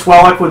the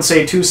Twi'lek would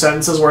say 2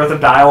 sentences worth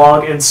of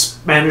dialogue and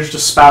manage to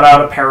spout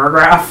out a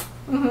paragraph.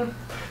 Mm-hmm.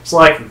 It's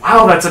like,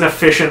 wow, that's an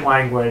efficient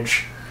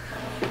language.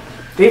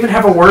 They even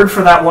have a word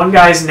for that one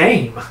guy's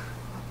name.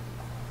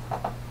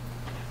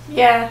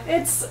 Yeah,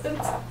 it's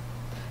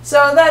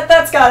so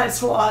that's got its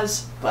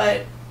flaws,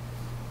 but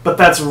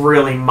that's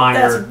really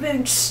minor. That's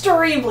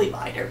extremely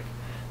minor.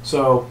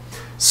 So,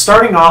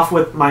 starting off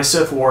with my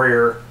Sith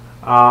warrior,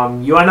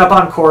 you end up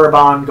on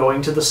Korriban,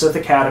 going to the Sith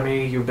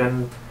Academy. You've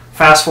been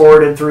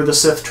fast-forwarded through the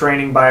Sith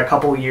training by a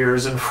couple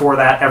years, and for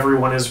that,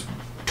 everyone is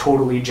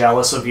totally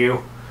jealous of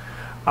you.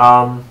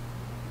 And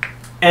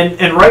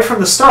right from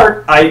the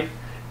start, I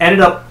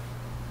ended up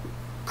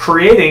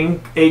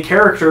creating a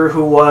character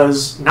who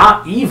was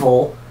not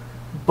evil,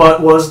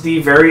 but was the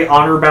very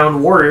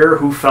honor-bound warrior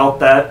who felt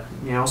that,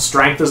 you know,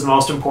 strength is the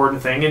most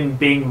important thing and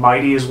being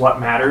mighty is what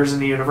matters in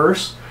the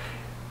universe.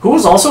 Who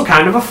was also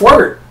kind of a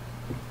flirt.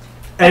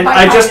 And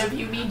I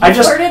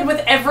flirted with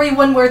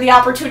everyone where the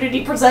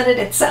opportunity presented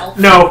itself.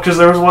 No, because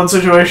there was one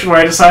situation where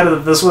I decided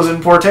that this was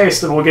in poor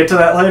taste, and we'll get to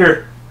that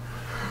later.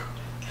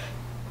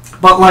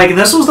 But, like,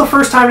 this was the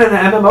first time in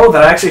an MMO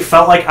that I actually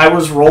felt like I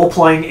was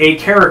role-playing a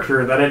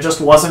character, that it just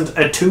wasn't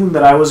a tune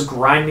that I was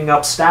grinding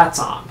up stats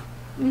on.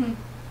 Mm-hmm.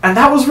 And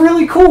that was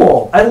really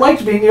cool. I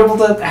liked being able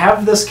to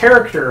have this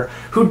character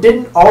who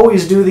didn't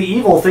always do the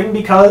evil thing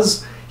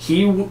because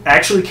he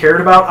actually cared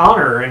about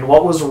honor and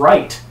what was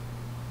right.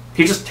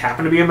 He just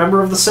happened to be a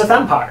member of the Sith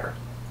Empire.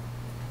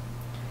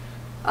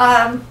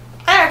 I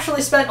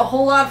actually spent a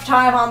whole lot of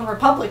time on the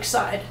Republic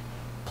side,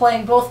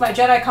 playing both my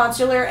Jedi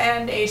Consular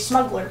and a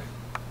Smuggler.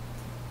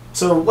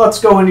 So let's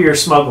go into your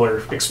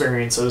Smuggler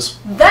experiences.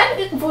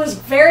 That was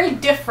very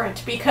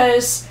different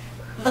because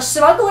the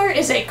Smuggler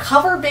is a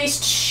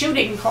cover-based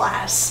shooting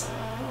class.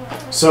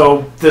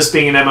 So this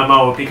being an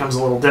MMO, it becomes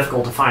a little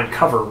difficult to find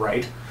cover,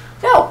 right?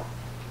 No.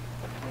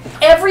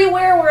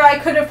 Everywhere where I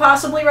could have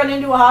possibly run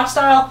into a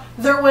hostile,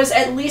 there was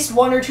at least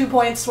 1 or 2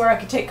 points where I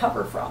could take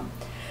cover from.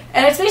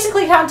 And it's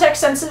basically context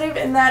sensitive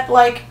in that,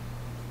 like,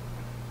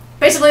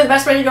 basically the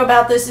best way to go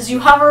about this is you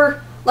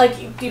hover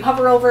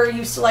over,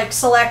 you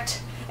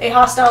select a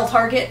hostile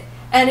target,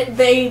 and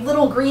the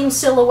little green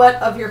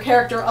silhouette of your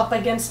character up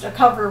against a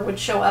cover would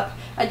show up,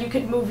 and you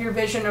could move your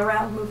vision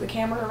around, move the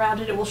camera around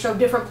it. It will show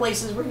different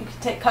places where you can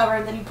take cover,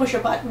 and then you push a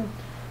button,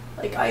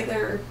 like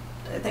either,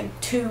 I think,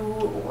 2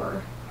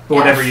 or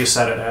whatever F. you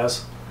set it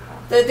as.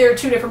 There are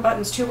 2 different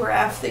buttons, 2 or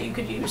F, that you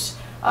could use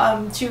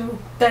to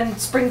then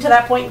spring to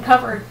that point and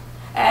cover.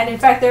 And in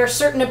fact, there are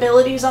certain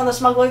abilities on the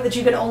Smuggler that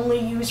you can only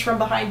use from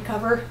behind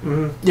cover.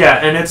 Mm-hmm. Yeah,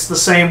 and it's the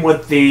same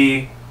with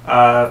the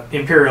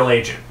Imperial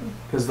Agent.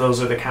 because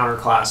those are the counter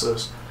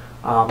classes.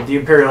 The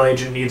Imperial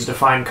Agent needs to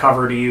find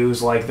cover to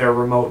use like their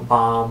remote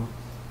bomb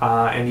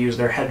and use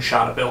their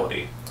headshot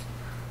ability.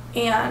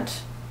 And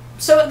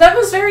so that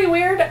was very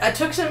weird. It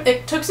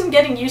took some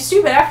getting used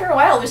to, but after a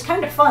while it was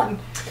kind of fun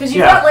because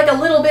you got like a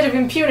little bit of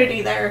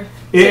impunity there.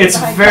 It's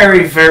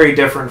very, very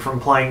different from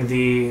playing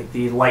the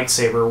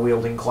lightsaber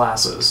wielding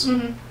classes,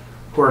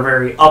 who are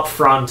very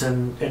upfront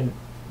and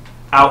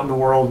out in the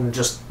world and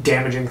just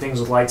damaging things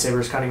with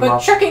lightsabers, cutting them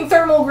off. But chucking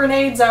thermal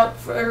grenades out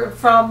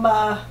from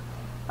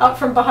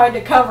behind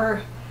a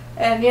cover,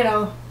 and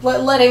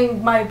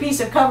letting my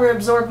piece of cover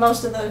absorb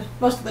most of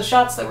the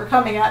shots that were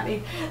coming at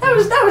me. That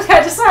was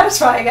kind of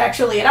satisfying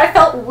actually, and I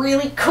felt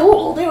really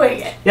cool doing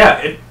it.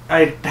 Yeah,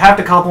 I have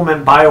to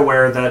compliment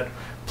BioWare that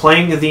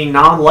playing the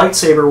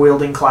non-lightsaber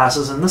wielding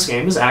classes in this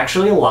game is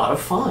actually a lot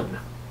of fun.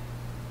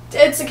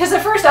 It's because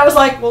at first I was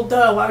like, well,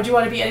 duh, why would you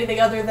want to be anything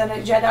other than a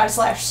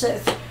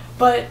Jedi/Sith?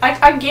 But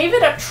I gave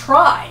it a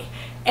try,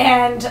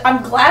 and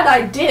I'm glad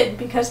I did,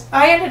 because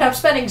I ended up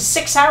spending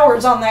 6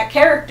 hours on that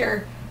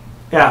character.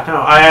 Yeah, no,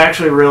 I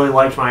actually really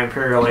liked my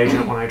Imperial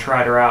Agent when I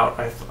tried her out.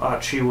 I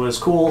thought she was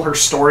cool. Her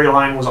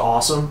storyline was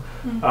awesome.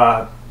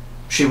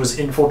 She was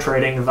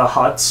infiltrating the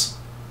Hutts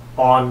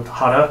on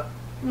Hutta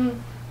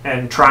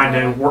and trying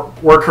to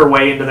work her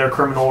way into their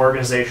criminal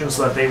organization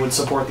so that they would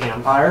support the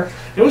Empire.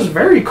 It was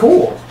very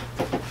cool.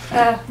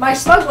 My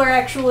smuggler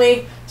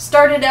actually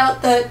started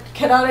out that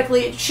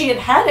canonically she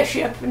had a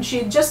ship, and she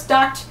had just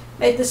docked,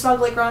 made the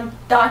smuggling run,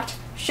 docked,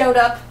 showed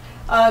up,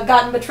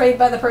 gotten betrayed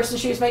by the person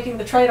she was making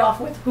the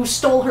trade-off with, who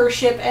stole her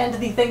ship and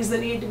the things that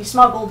needed to be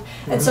smuggled.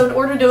 And so in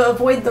order to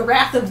avoid the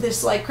wrath of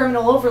this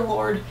criminal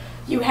overlord,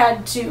 you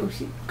had to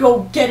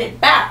go get it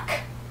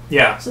back.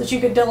 Yeah. So that you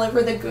could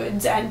deliver the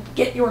goods and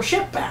get your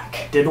ship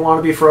back. Didn't want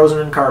to be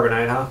frozen in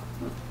carbonite, huh?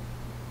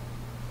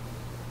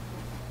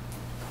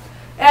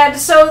 And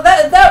so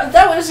that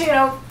was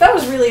that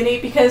was really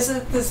neat, because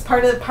this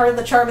part of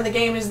the charm of the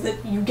game is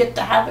that you get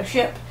to have a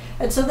ship.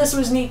 And so this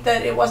was neat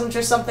that it wasn't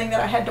just something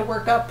that I had to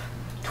work up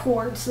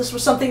towards. This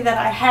was something that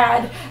I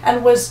had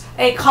and was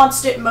a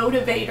constant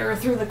motivator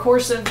through the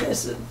course of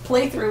this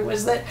playthrough,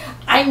 was that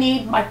I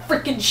need my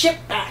frickin' ship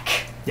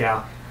back.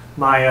 Yeah.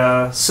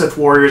 My Sith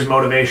Warrior's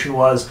motivation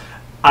was,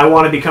 I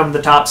want to become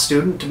the top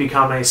student to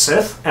become a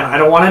Sith, and I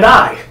don't want to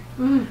die.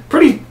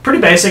 Pretty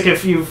basic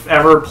if you've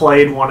ever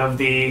played one of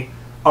the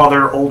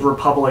other Old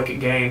Republic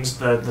games,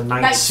 the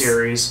Knights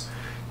series.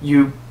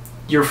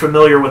 You're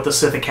familiar with the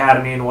Sith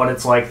Academy and what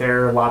it's like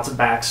there, lots of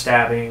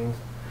backstabbing.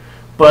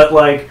 But,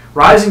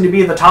 rising to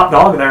be the top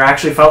dog there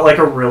actually felt like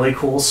a really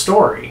cool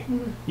story.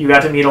 You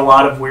got to meet a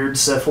lot of weird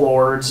Sith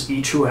Lords,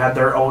 each who had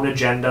their own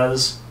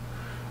agendas.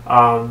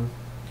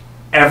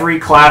 Every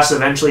class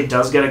eventually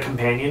does get a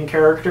companion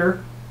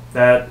character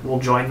that will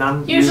join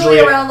them. Usually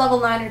around level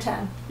 9 or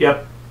 10.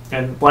 Yep.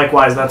 And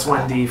likewise, that's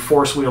when the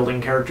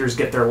Force-wielding characters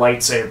get their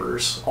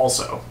lightsabers,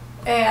 also.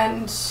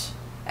 And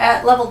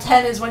at level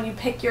 10 is when you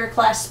pick your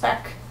class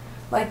spec,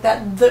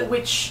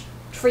 which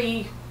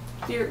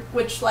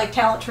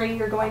talent tree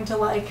you're going to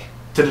like.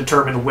 To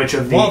determine which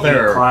of the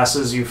 8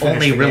 classes you finish.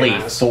 Only really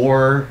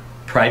 4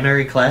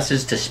 primary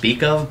classes to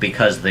speak of,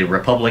 because the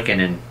Republican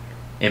and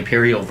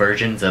Imperial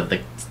versions of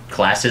the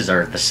classes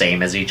are the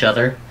same as each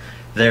other.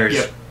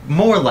 There's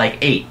more like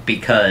 8,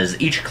 because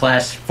each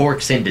class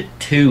forks into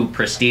 2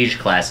 prestige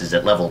classes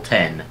at level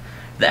 10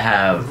 that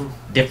have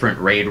different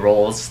raid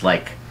roles.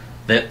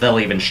 They'll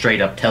even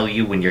straight up tell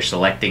you when you're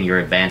selecting your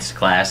advanced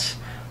class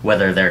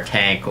whether they're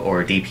tank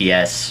or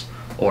DPS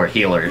or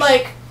healers.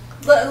 Like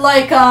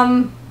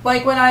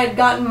when I had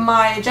gotten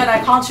my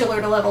Jedi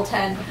Consular to level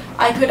 10,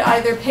 I could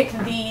either pick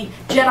the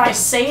Jedi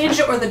Sage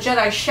or the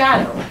Jedi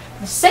Shadow.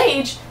 The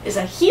Sage is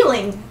a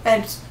healing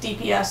and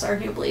DPS,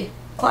 arguably,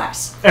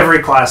 class. Every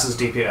class is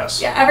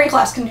DPS. Yeah, every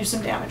class can do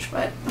some damage,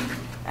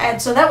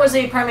 and so that was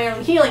a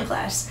primarily healing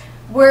class.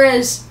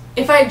 Whereas,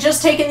 if I had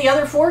just taken the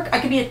other fork, I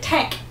could be a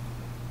tank.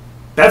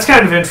 That's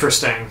kind of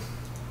interesting.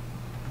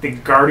 The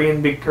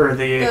Guardian, or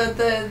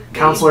the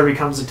Counselor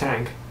becomes a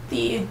tank.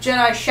 The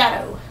Jedi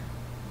Shadow.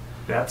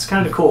 That's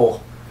kind of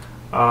cool.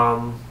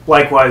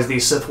 Likewise, the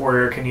Sith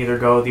Warrior can either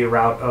go the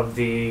route of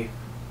the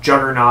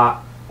Juggernaut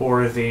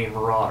or the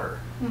Marauder.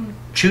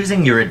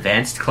 Choosing your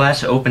advanced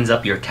class opens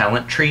up your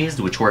talent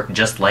trees, which work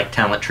just like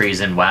talent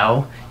trees in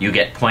WoW. You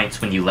get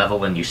points when you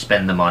level and you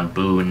spend them on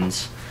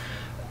boons.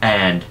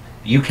 And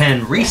you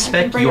can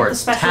respec your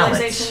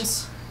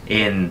talents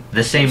in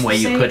the same way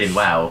you could in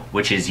WoW,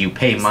 which is you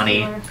pay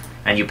money,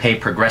 and you pay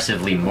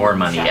progressively more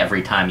money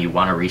every time you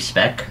want to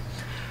respec.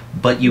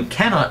 But you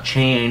cannot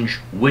change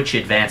which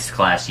advanced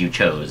class you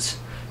chose.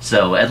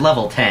 So at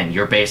level 10,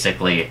 you're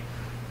basically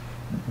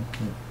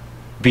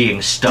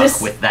being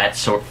stuck with that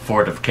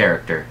sort of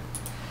character.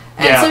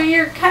 And so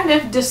you're kind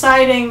of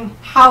deciding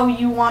how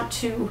you want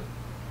to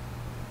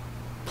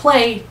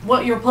play,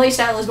 what your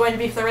playstyle is going to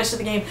be for the rest of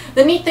the game.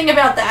 The neat thing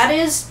about that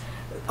is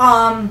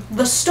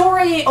the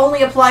story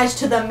only applies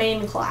to the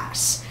main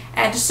class.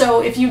 And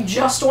so if you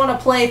just want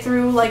to play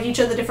through like each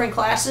of the different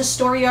classes'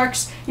 story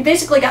arcs, you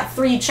basically got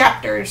 3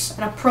 chapters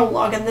and a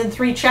prologue, and then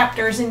 3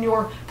 chapters in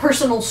your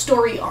personal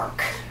story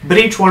arc. But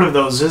each one of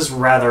those is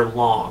rather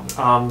long.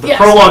 The Yes,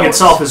 prologue of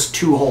itself course. is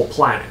 2 whole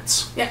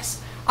planets.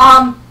 Yes.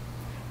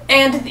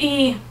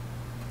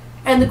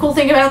 And the cool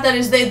thing about that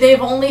is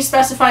they've only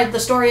specified the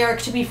story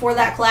arc to be for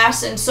that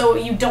class, and so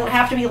you don't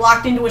have to be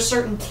locked into a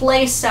certain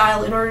play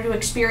style in order to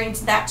experience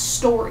that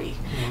story.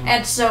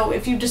 And so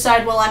if you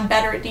decide, well, I'm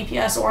better at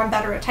DPS or I'm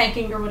better at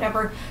tanking or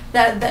whatever,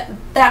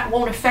 that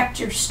won't affect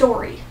your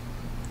story.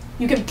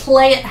 You can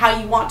play it how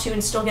you want to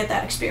and still get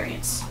that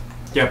experience.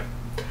 Yep.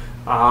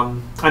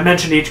 I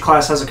mentioned each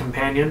class has a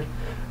companion.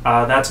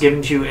 That's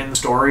given to you in the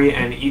story,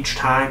 and each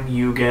time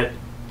you get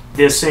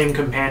this same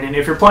companion.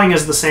 If you're playing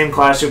as the same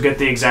class, you'll get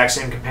the exact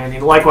same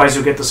companion. Likewise,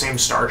 you'll get the same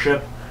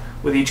starship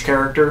with each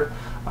character.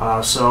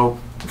 So,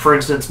 for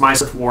instance, my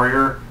Sith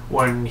Warrior,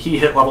 when he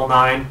hit level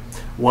 9,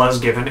 was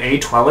given a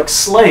Twi'lek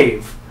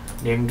slave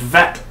named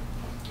Vet,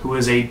 who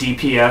is a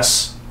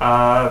DPS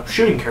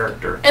shooting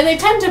character. And they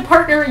tend to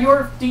partner.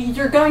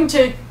 You're going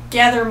to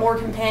gather more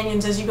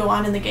companions as you go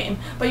on in the game,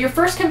 but your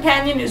first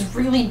companion is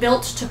really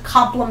built to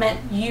complement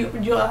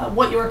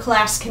what your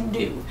class can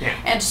do. Yeah.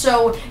 And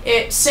so,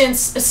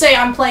 since say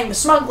I'm playing the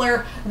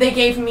smuggler, they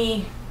gave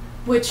me,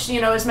 which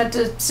is meant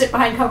to sit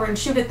behind cover and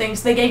shoot at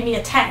things. They gave me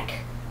a tank.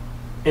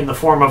 In the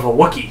form of a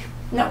Wookiee.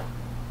 No,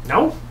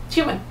 No?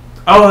 human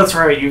Oh, that's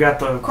right. You got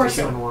the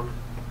Corso. human one.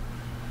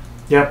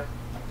 Yep.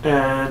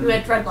 And who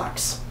had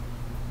dreadlocks,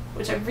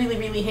 which I really,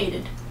 really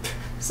hated.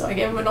 So I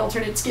gave him an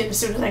alternate skin as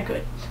soon as I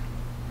could.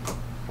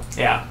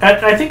 yeah,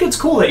 I think it's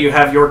cool that you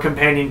have your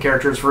companion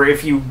characters for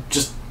if you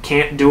just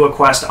can't do a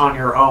quest on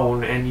your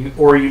own, and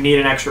you need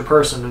an extra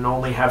person and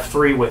only have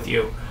 3 with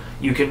you.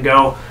 You can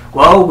go,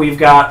 well, we've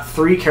got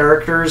 3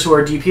 characters who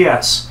are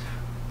DPS.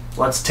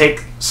 Let's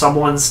take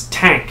someone's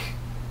tank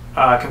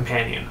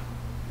companion,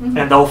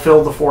 and they'll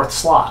fill the 4th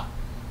slot.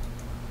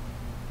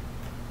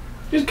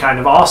 It's kind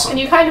of awesome. And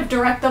you kind of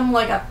direct them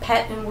like a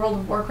pet in World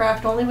of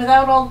Warcraft, only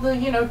without all the,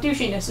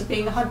 douchiness of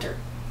being a hunter.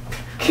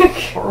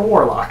 Or a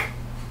warlock.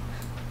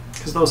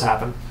 Because those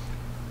happen.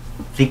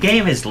 The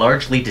game is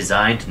largely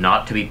designed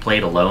not to be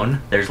played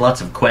alone. There's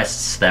lots of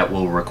quests that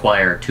will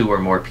require 2 or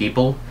more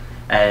people,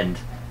 and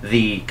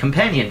the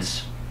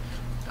companions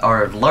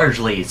are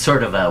largely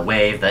sort of a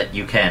way that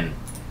you can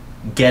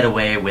get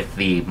away with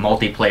the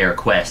multiplayer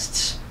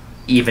quests,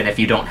 even if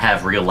you don't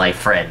have real-life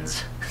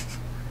friends.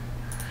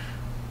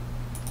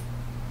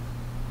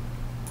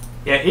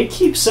 Yeah, it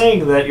keeps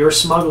saying that your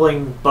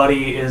smuggling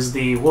buddy is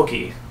the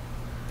Wookiee.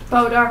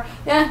 Bodar.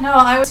 Yeah, no,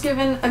 I was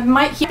given. It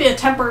might be a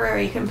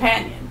temporary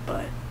companion,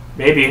 but.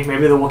 Maybe the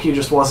Wookiee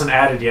just wasn't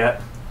added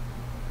yet.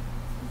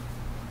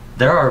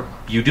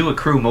 You do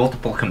accrue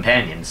multiple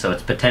companions, so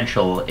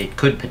it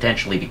could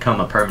potentially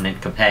become a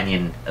permanent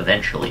companion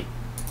eventually.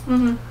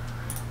 Mm-hmm.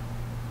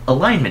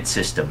 Alignment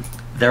system.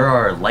 There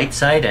are light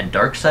side and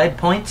dark side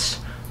points,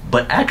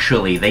 but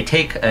actually they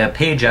take a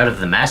page out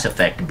of the Mass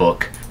Effect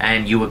book,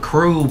 and you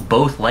accrue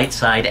both light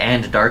side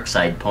and dark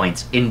side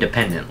points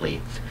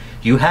independently.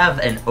 You have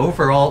an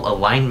overall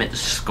alignment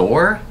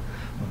score,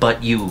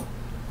 but you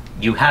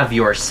have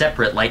your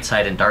separate light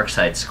side and dark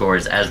side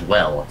scores as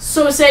well.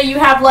 So say you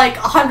have like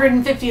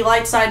 150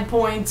 light side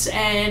points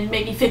and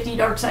maybe 50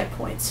 dark side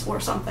points or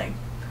something.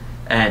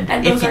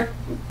 And those are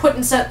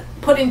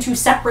put into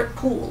separate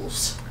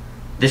pools.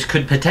 This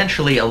could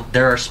potentially...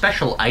 There are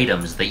special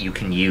items that you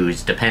can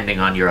use depending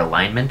on your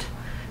alignment,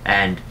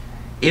 and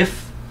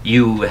if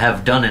you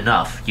have done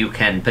enough, you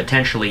can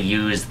potentially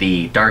use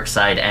the dark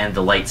side and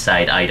the light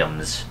side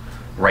items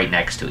right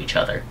next to each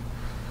other.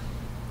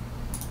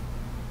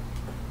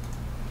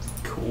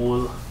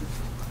 Cool.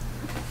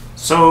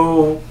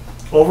 So,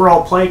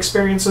 overall play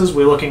experiences,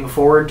 we looking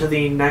forward to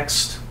the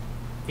next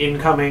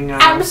incoming...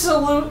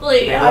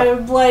 Absolutely.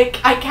 Halo?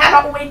 I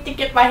cannot wait to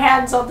get my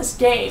hands on this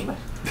game.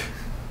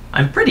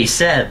 I'm pretty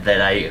sad that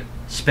I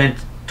spent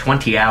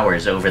 20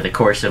 hours over the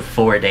course of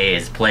 4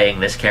 days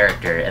playing this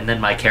character, and then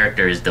my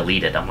character is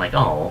deleted. I'm like,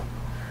 oh.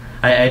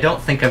 I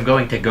don't think I'm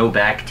going to go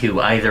back to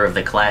either of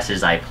the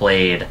classes I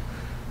played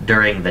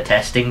during the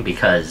testing,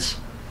 because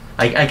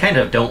I kind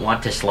of don't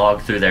want to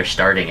slog through their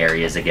starting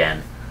areas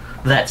again.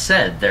 That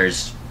said,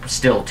 there's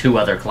still 2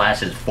 other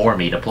classes for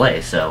me to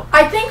play, so...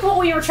 I think what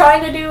we were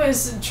trying to do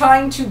is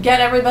trying to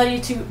get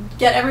everybody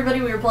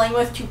we were playing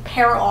with to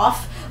pair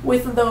off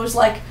with those,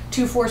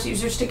 2 Force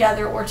users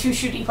together or 2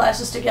 shooty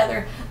classes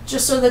together,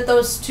 just so that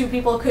those 2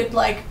 people could,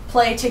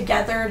 play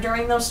together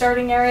during those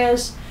starting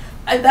areas.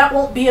 And that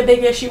won't be a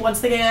big issue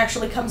once the game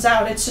actually comes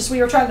out. It's just we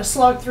were trying to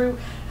slog through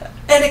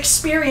and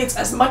experience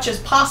as much as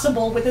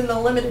possible within the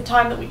limited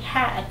time that we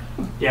had.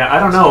 Yeah, I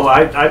don't know.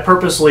 I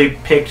purposely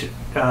picked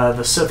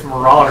the Sith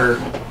Marauder,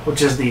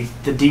 which is the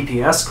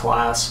DPS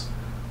class,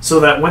 so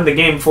that when the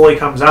game fully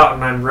comes out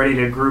and I'm ready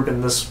to group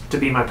in this to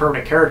be my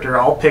permanent character,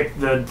 I'll pick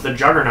the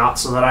Juggernaut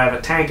so that I have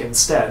a tank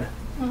instead.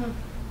 Mm-hmm.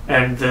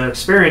 And the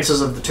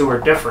experiences of the 2 are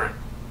different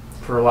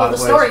for a lot of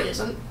ways. Well, the story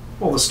isn't.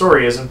 Well, the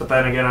story isn't, but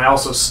then again, I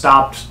also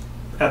stopped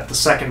at the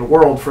second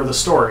world for the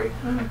story.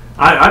 Mhm.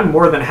 I'm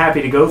more than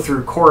happy to go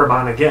through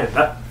Korriban again.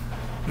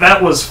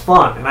 That was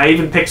fun, and I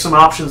even picked some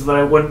options that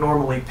I wouldn't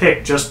normally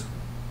pick, just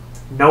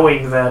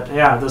knowing that,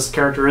 yeah, this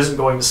character isn't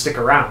going to stick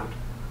around.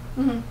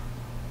 Mm-hmm.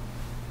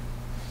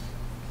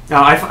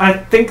 Now, I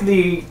think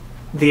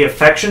the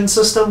affection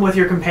system with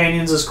your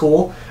companions is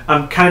cool.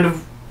 I'm kind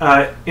of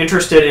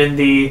interested in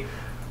the,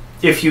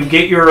 if you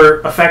get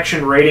your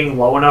affection rating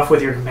low enough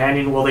with your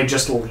companion, will they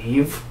just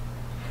leave?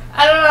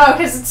 I don't know,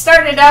 because it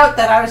started out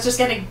that I was just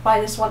getting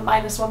 -1, -1,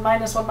 -1,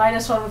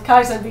 -1 with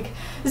Kaizen,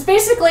 because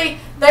basically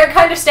they're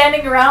kind of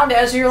standing around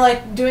as you're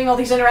like doing all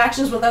these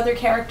interactions with other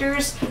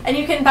characters, and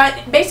you can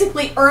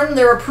basically earn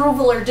their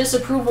approval or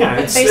disapproval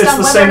based on the whether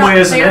or same way not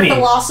as in their any-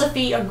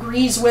 philosophy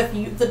agrees with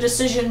you, the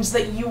decisions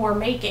that you are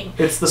making.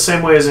 It's the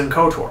same way as in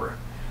KOTOR.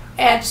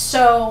 And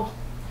so,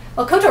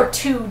 well, KOTOR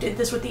 2 did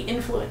this with the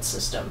influence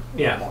system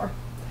Yeah. more.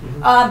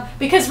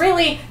 Because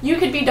really, you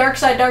could be dark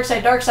side, dark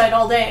side, dark side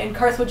all day, and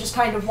Karth would just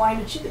kind of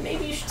whine at you that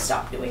maybe you should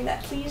stop doing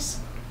that, please.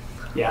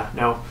 Yeah,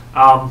 no.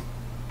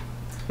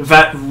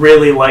 Vet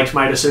really liked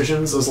my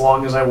decisions as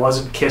long as I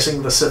wasn't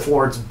kissing the Sith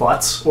Lords'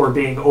 butts or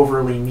being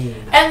overly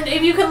mean. And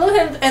if you can look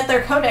at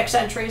their codex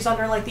entries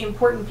under like the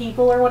important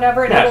people or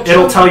whatever, and Yeah,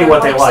 it'll tell you their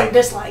what they likes like. and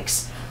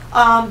dislikes.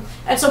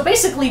 And so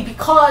basically,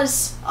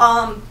 because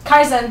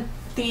Kaizen,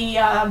 the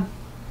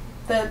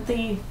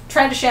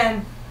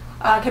Trandoshan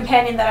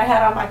companion that I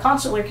had on my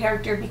consular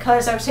character,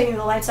 because I was taking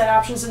the light side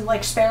options and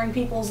like sparing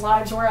people's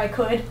lives where I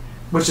could.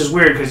 Which is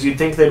weird, because you'd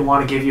think they'd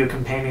want to give you a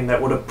companion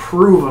that would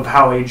approve of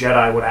how a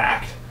Jedi would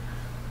act.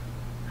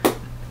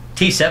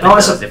 T7 No,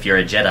 does if you're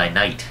a Jedi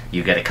Knight.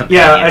 You get a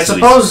companion Yeah, I who's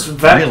suppose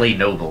really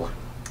noble.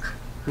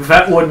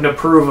 Vet wouldn't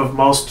approve of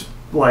most,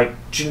 like,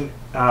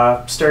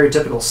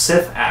 stereotypical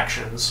Sith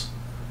actions.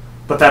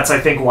 But that's, I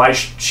think, why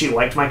she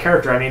liked my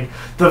character. I mean,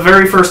 the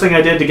very first thing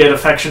I did to get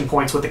affection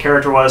points with the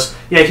character was,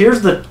 yeah,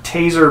 here's the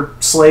taser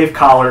slave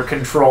collar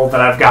control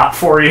that I've got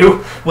for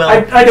you. Well,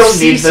 I don't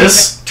need ceasing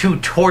this. to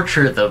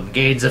torture them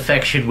gains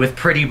affection with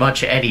pretty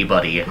much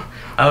anybody. I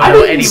I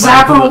don't know didn't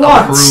zap her anybody who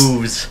once.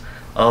 approves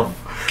of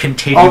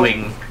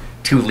continuing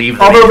to leave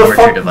them Although in the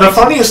torture devices.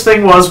 funniest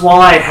thing was,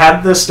 while I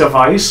had this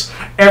device,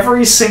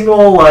 every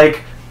single,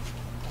 like,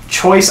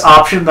 choice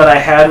option that I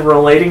had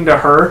relating to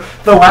her,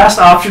 the last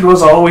option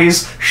was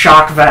always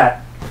shock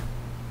Vet.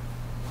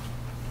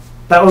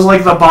 That was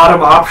like the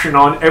bottom option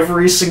on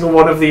every single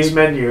one of these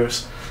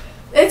menus.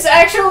 It's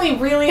actually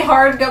really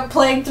hard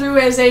playing through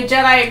as a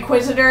Jedi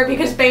Inquisitor,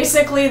 because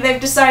basically they've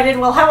decided,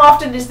 well, how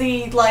often is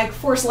the like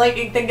Force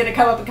Lightning thing going to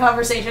come up in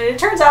conversation? And it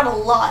turns out a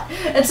lot.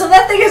 And so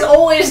that thing is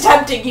always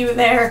tempting you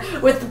there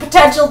with the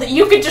potential that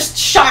you could just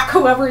shock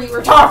whoever you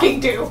were talking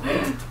to.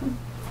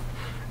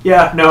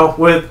 Yeah, no,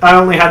 I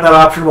only had that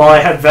option while I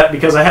had Vet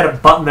because I had a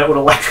button that would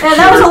electrocute And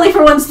that was her. only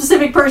for one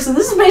specific person.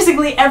 This is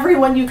basically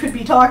everyone you could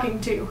be talking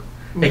to.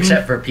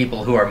 Except for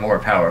people who are more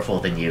powerful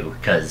than you,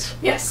 because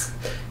Yes.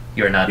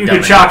 you're not You dumb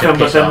could shock enough to them,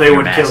 but piss then off they your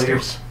would kill you.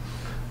 masters.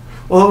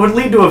 Well, it would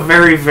lead to a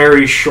very,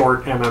 very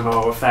short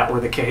MMO if that were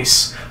the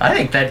case. I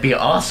think that'd be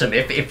awesome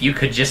if you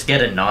could just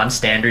get a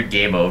non-standard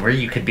game over.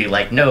 You could be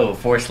like, no,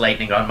 Force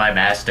Lightning on my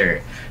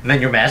master. And then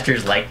your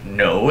master's like,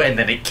 no, and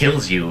then it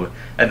kills you,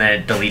 and then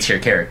it deletes your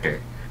character.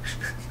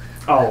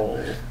 Oh.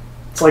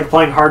 It's like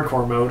playing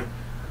hardcore mode.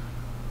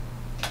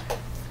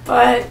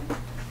 But,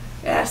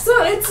 yeah, so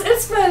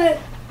it's been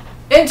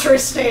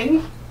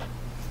interesting.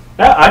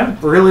 Yeah, I'm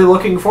really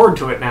looking forward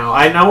to it now.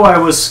 I know I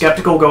was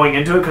skeptical going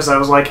into it because I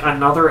was like,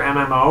 another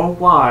MMO?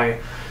 Why?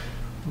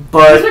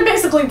 Because But, we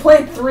basically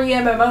played 3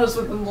 MMOs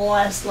within the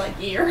last,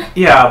 like, year.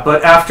 yeah,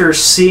 but after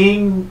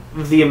seeing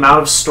the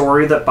amount of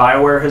story that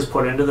BioWare has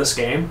put into this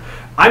game,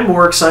 I'm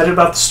more excited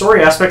about the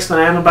story aspects than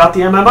I am about the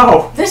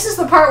MMO. This is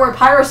the part where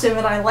Pyrosim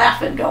and I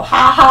laugh and go,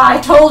 ha ha,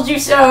 I told you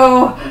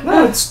so!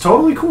 No, it's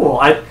totally cool.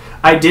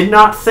 I did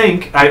not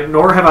think,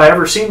 nor have I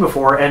ever seen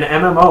before, an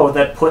MMO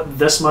that put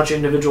this much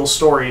individual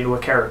story into a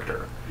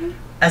character.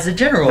 As a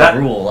general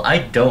rule, I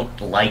don't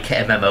like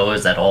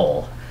MMOs at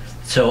all.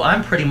 So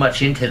I'm pretty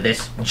much into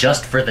this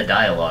just for the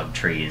dialogue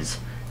trees,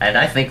 and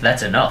I think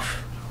that's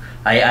enough.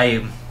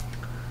 I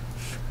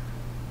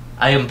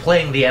am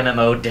playing the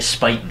MMO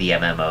despite the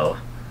MMO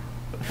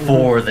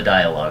for the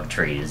dialogue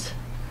trees.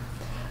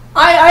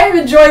 I have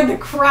enjoyed the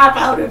crap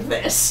out of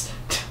this.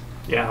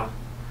 Yeah.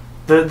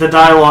 The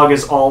dialogue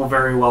is all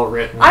very well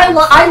written. I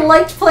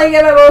liked playing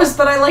MMOs,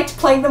 but I liked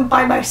playing them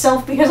by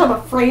myself because I'm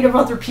afraid of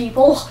other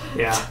people.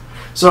 Yeah.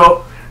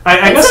 So I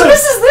And guess so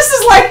this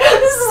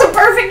is a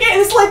perfect game.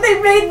 It's like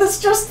they made this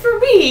just for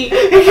me.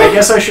 I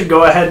guess I should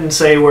go ahead and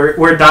say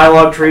where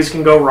dialogue trees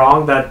can go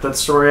wrong, that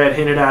story I'd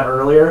hinted at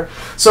earlier.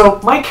 So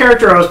my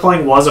character I was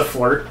playing was a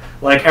flirt.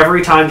 Like,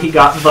 every time he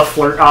got the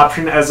flirt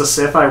option as a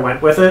Sith, I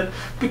went with it.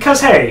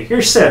 Because, hey,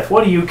 you're Sith,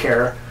 what do you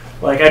care?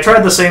 Like, I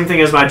tried the same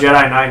thing as my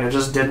Jedi Knight, and it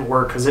just didn't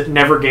work, because it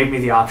never gave me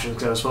the options,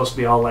 because I was supposed to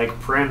be all, like,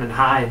 prim and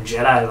high and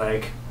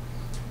Jedi-like.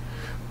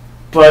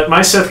 But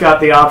my Sith got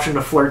the option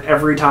to flirt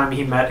every time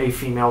he met a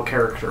female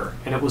character,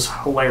 and it was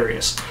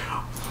hilarious.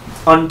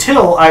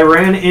 Until I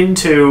ran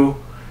into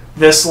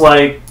this,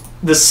 like,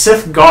 the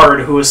Sith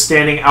guard who was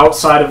standing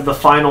outside of the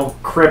final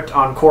crypt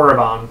on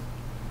Korriban,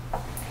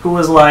 who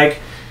was like,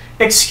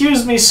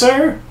 "Excuse me,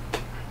 sir.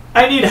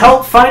 I need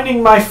help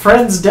finding my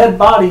friend's dead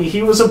body.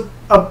 He was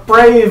a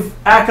brave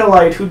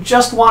acolyte who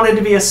just wanted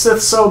to be a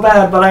Sith so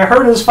bad, but I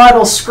heard his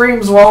final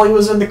screams while he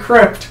was in the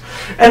crypt."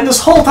 And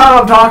this whole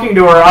time I'm talking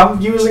to her,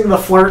 I'm using the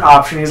flirt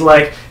option. He's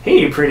like,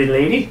 "Hey, pretty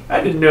lady.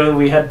 I didn't know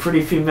we had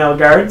pretty female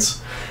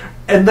guards."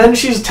 And then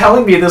she's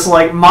telling me this,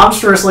 like,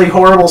 monstrously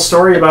horrible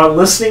story about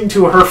listening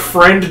to her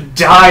friend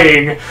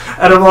dying.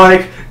 And I'm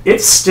like,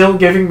 it's still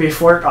giving me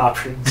flirt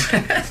options.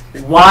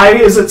 Why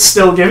is it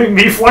still giving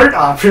me flirt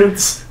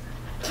options?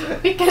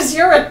 Because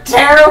you're a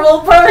terrible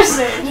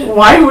person.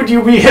 Why would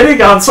you be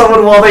hitting on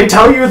someone while they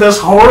tell you this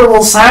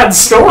horrible, sad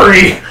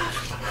story?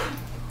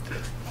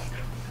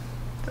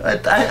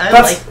 I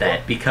like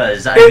that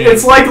because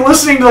it's like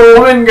listening to a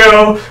woman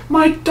go,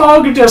 "My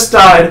dog just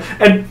died,"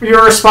 and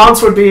your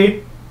response would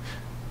be,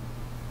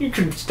 "You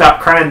can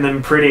stop crying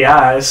them pretty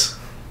eyes.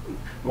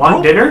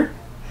 Want dinner?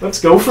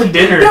 Let's go for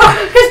dinner." No,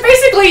 because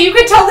basically you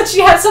could tell that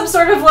she had some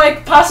sort of,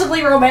 like,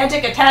 possibly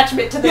romantic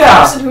attachment to the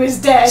person who is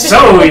dead.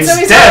 So he's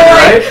dead,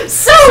 like, right?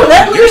 So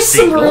that leaves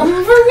some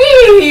room for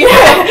me.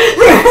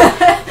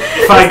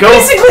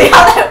 Basically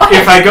how that works.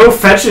 If I go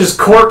fetch his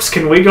corpse,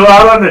 can we go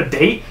out on a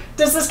date?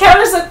 Does this count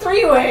as a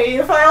three-way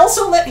if I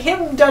also let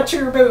him touch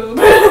your boob?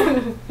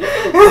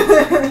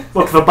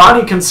 Look, the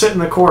body can sit in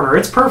the corner.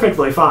 It's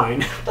perfectly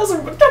fine.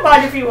 Don't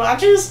mind if he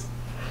watches.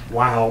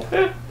 Wow.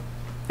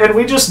 And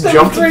we just Through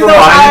jumped the those line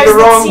eyes at the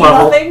that wrong see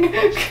level. nothing.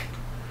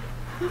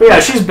 But yeah,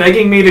 she's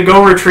begging me to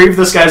go retrieve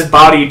this guy's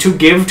body to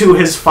give to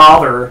his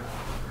father.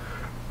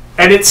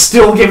 And it's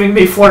still giving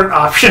me flirt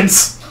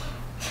options.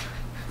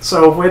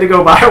 So, way to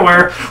go,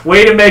 BioWare.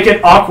 Way to make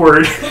it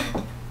awkward.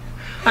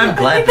 I'm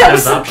glad that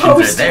those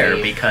options are there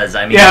because,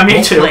 I mean,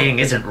 role-playing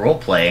isn't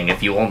role-playing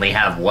if you only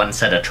have one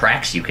set of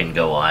tracks you can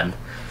go on.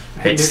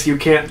 And if you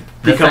can't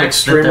become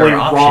extremely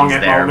wrong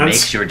at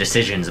moments. Makes your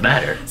decisions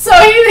matter. So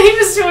he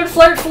was doing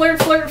flirt,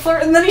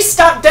 and then he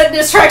stopped dead in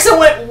his tracks and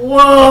went,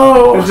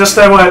 "Whoa!" And just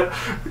I went,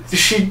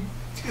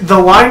 the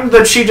line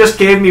that she just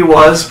gave me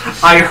was,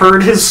 "I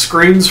heard his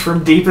screams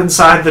from deep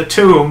inside the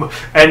tomb,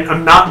 and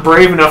I'm not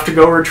brave enough to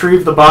go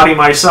retrieve the body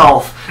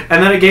myself."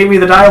 And then it gave me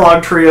the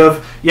dialogue tree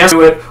of, "Yes,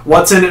 do it,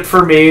 what's in it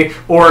for me,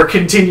 or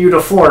continue to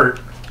flirt."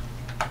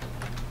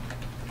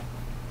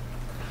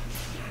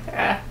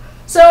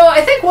 So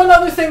I think one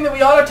other thing that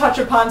we ought to touch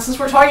upon, since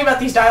we're talking about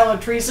these dialogue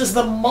trees, is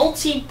the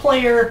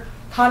multiplayer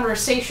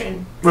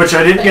conversation. Which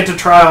I didn't get to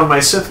try on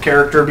my Sith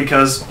character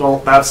because,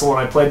 well, that's the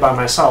one I played by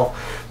myself.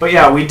 But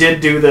yeah, we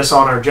did do this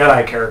on our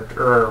Jedi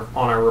character, or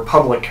on our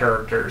Republic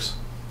characters.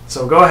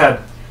 So go ahead.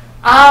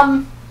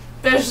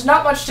 There's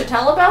not much to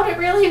tell about it,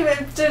 really,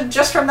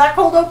 just from that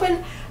cold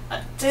open.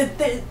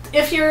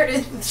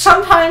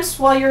 Sometimes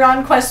while you're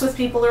on quests with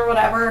people or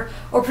whatever,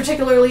 or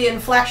particularly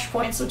in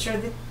flashpoints, which are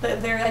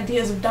their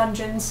ideas of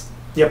dungeons,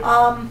 yep.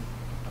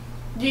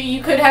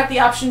 You could have the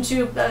option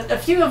to, a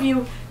few of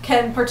you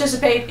can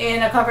participate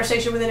in a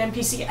conversation with an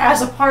NPC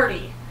as a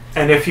party.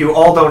 And if you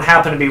all don't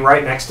happen to be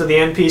right next to the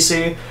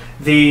NPC,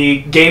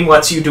 the game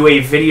lets you do a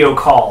video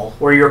call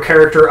where your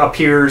character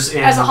appears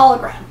as a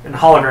hologram. In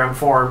hologram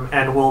form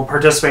and will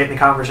participate in the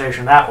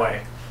conversation that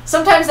way.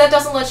 Sometimes that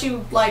doesn't let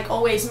you, like,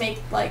 always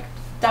make, like,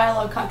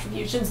 dialogue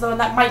contributions, though, and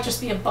that might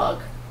just be a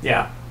bug.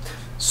 Yeah.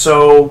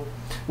 So,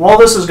 while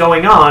this is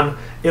going on,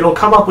 it'll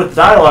come up with the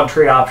dialogue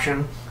tree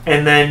option,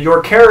 and then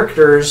your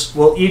characters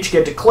will each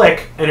get to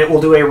click, and it will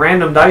do a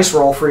random dice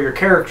roll for your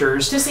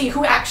characters. To see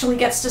who actually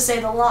gets to say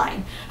the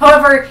line.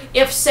 However,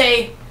 if,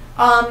 say,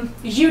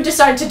 you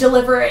decide to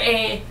deliver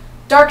a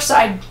dark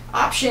side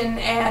option,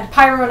 and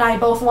Pyro and I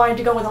both wanted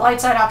to go with a light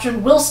side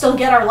option, we'll still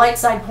get our light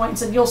side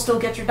points, and you'll still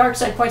get your dark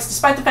side points,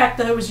 despite the fact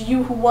that it was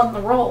you who won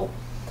the roll.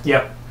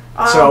 Yep.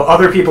 So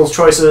other people's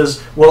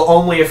choices will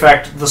only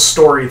affect the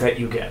story that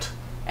you get.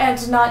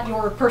 And not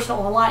your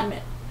personal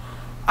alignment.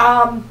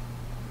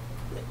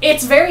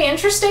 It's very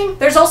interesting.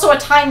 There's also a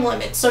time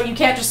limit, so you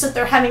can't just sit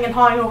there hemming and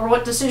hawing over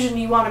what decision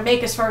you want to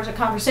make as far as a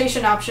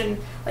conversation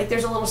option. Like,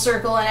 there's a little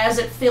circle, and as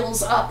it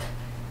fills up,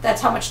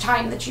 that's how much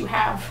time that you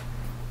have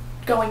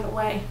going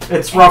away.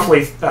 It's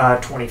roughly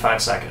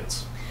 25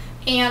 seconds.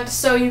 And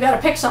so you gotta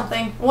pick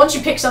something. Once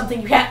you pick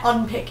something, you can't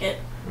unpick it,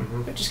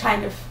 which is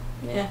kind of,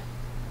 yeah.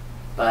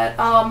 But,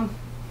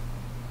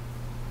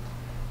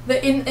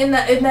 in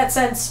that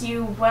sense,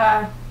 you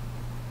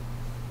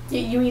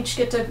each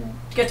get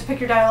to pick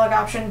your dialogue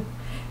option,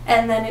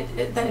 and then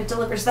it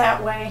delivers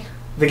that way.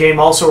 The game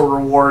also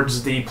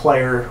rewards the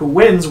player who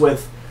wins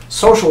with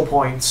social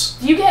points.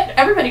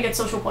 Everybody gets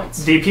social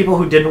points. The people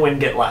who didn't win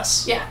get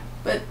less. Yeah,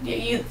 but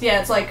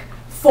it's like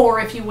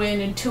 4 if you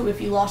win and 2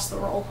 if you lost the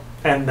roll.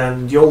 And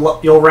then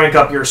you'll rank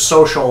up your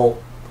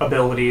social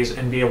abilities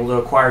and be able to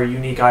acquire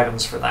unique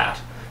items for that.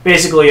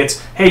 Basically,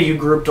 it's, hey, you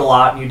grouped a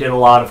lot and you did a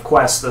lot of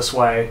quests this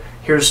way.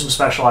 Here's some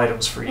special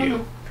items for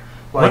you.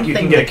 Like you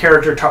can get a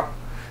character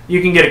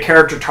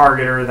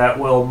targeter that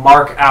will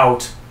mark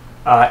out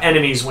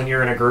enemies when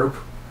you're in a group.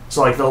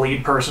 So like the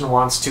lead person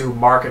wants to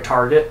mark a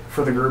target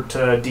for the group to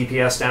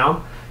DPS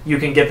down. you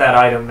can get that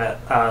item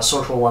at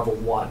social level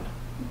 1.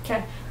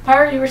 Okay.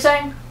 Pyro, you were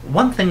saying?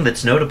 One thing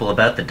that's notable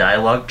about the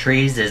dialogue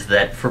trees is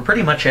that for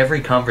pretty much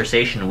every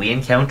conversation we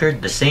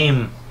encountered, the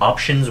same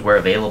options were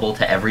available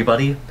to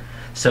everybody.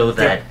 So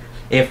that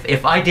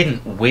if I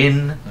didn't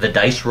win the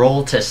dice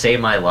roll to say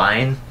my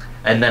line,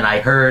 and then I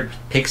heard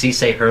Pixie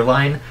say her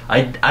line,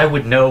 I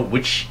would know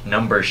which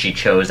number she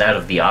chose out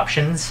of the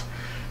options.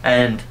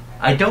 And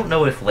I don't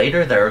know if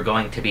later there are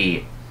going to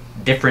be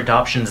different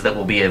options that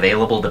will be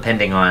available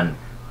depending on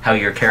how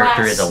your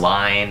character is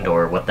aligned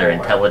or what their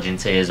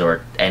intelligence is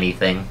or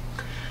anything.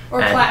 Or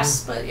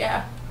class, but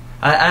yeah.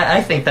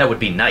 I think that would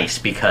be nice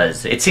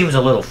because it seems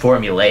a little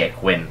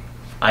formulaic when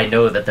I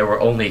know that there were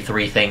only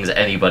 3 things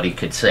anybody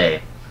could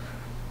say.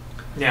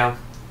 Yeah.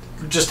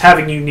 Just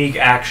having unique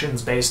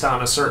actions based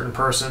on a certain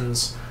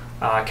person's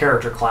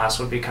character class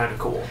would be kind of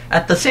cool.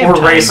 At the same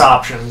time, or race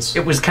options.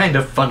 It was kind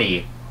of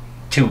funny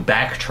to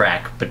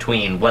backtrack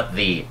between what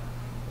the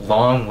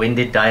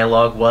long-winded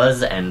dialogue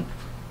was and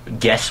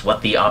guess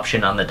what the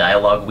option on the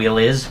dialogue wheel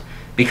is.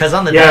 Because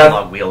on the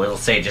dialogue wheel, it'll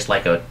say just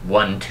like a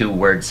 1-2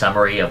 word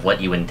summary of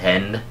what you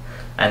intend,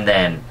 and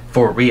then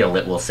for real,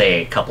 it will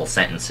say a couple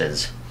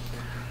sentences.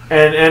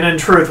 And in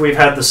truth, we've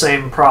had the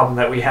same problem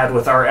that we had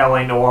with our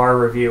LA Noire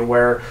review,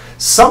 where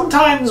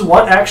sometimes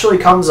what actually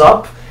comes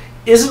up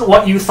isn't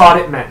what you thought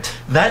it meant.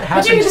 That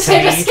happened to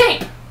me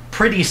escape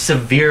pretty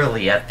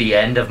severely at the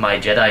end of my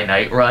Jedi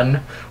Knight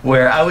run,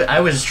 where I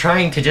was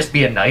trying to just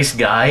be a nice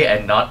guy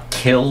and not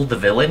kill the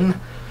villain,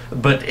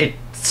 but it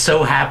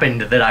so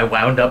happened that I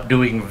wound up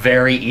doing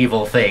very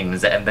evil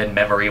things and then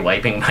memory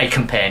wiping my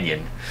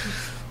companion.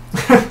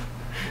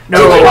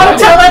 No, do you want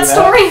to tell that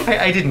story?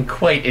 I didn't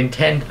quite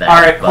intend that.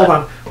 Alright, hold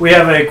on. We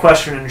have a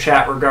question in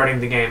chat regarding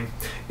the game.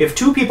 If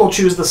 2 people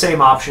choose the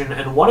same option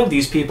and one of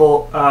these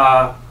people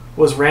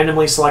was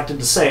randomly selected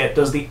to say it,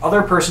 does the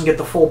other person get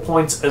the full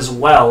points as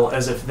well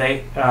as if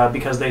they,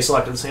 because they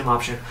selected the same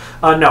option?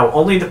 No,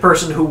 only the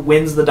person who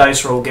wins the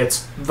dice roll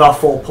gets the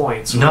full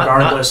points,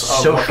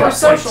 regardless of what their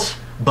points.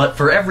 But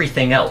for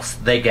everything else,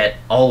 they get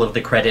all of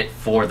the credit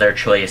for their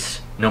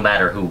choice, no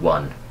matter who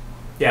won.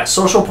 Yeah,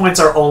 social points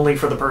are only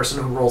for the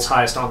person who rolls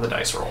highest on the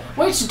dice roll.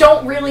 Which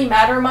don't really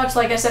matter much.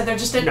 Like I said, they're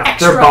just an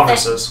extra they're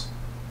bonuses.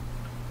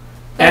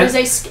 There is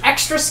a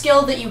extra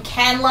skill that you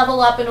can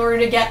level up in order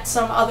to get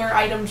some other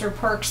items or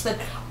perks that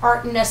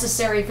aren't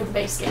necessary for the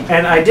base game.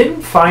 And I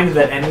didn't find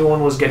that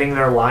anyone was getting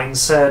their lines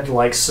said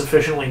like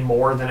sufficiently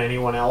more than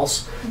anyone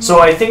else. Mm-hmm.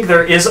 So I think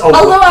there is a...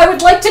 Although I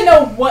would like to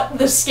know what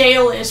the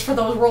scale is for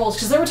those rolls,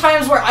 because there were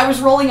times where I was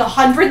rolling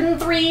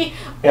 103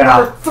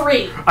 or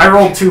 3. I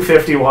rolled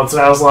 250 once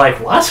and I was like,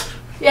 what?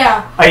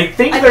 Yeah. I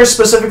think there's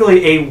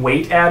specifically a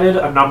weight added,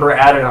 a number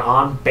added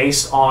on,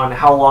 based on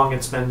how long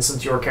it's been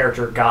since your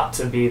character got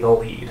to be the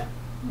lead.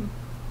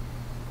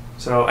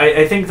 So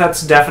I think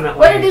that's definitely...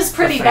 But it is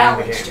pretty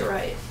balanced, you're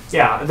right.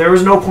 Yeah, there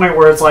was no point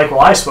where it's like,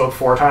 well, I spoke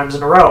 4 times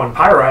in a row, and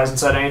Pyro hasn't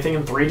said anything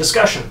in 3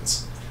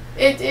 discussions.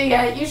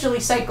 It usually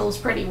cycles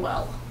pretty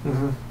well.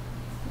 Mm-hmm.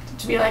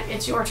 To be like,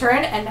 it's your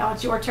turn, and now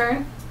it's your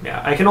turn.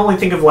 Yeah, I can only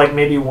think of like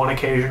maybe one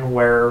occasion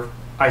where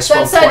I spoke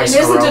that said, twice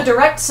it isn't a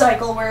direct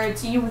cycle where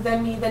it's you,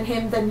 then me, then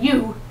him, then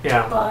you.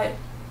 Yeah. But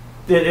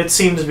it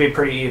seems to be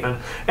pretty even.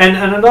 And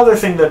another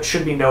thing that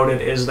should be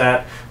noted is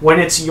that when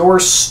it's your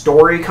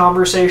story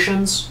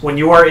conversations, when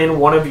you are in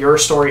one of your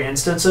story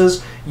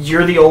instances,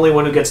 you're the only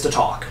one who gets to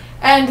talk.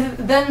 And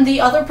then the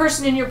other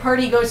person in your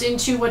party goes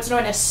into what's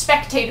known as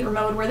spectator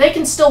mode, where they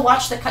can still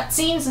watch the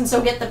cutscenes and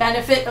so get the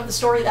benefit of the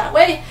story that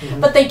way,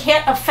 but they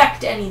can't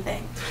affect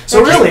anything. So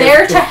They're really, just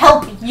there to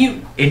help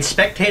you. In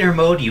spectator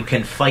mode, you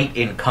can fight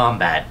in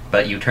combat,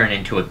 but you turn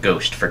into a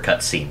ghost for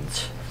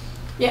cutscenes.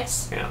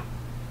 Yes. Yeah.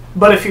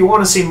 But if you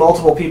want to see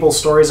multiple people's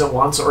stories at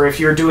once, or if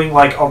you're doing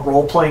like a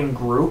role-playing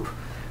group,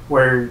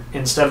 where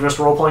instead of just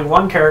role-playing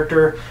one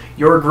character,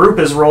 your group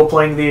is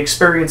role-playing the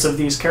experience of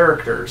these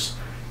characters,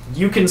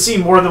 you can see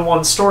more than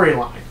one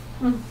storyline.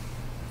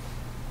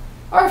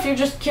 Or if you're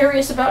just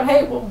curious about,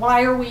 hey, well,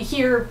 why are we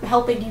here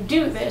helping you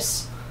do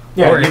this?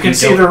 Yeah, you can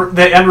see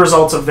the end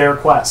results of their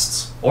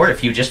quests. Or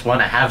if you just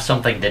want to have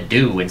something to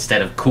do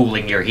instead of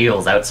cooling your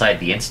heels outside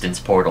the instance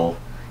portal,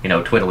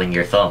 twiddling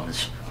your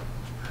thumbs.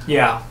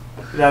 Yeah,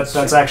 that's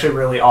actually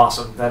really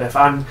awesome. That if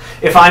I'm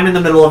in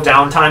the middle of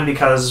downtime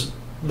because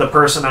the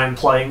person I'm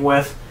playing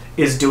with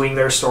is doing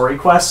their story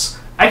quests,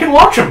 I can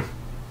watch them.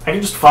 I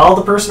can just follow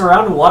the person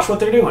around and watch what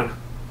they're doing.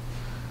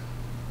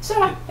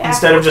 So,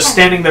 instead of just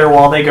standing there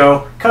while they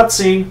go,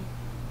 cutscene,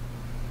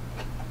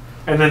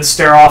 and then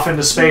stare off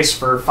into space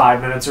for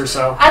 5 minutes or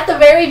so. At the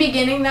very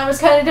beginning, that was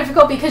kind of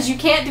difficult because you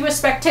can't do a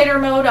spectator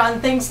mode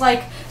on things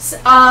like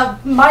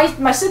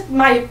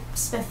my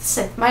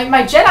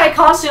Jedi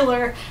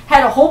consular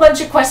had a whole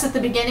bunch of quests at the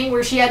beginning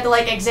where she had to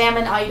like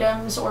examine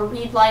items or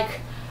read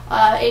like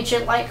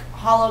ancient like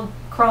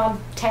holocron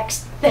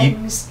text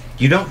things.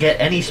 You don't get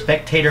any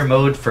spectator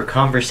mode for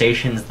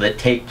conversations that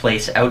take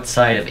place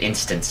outside of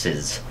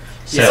instances.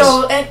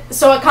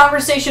 So a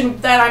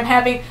conversation that I'm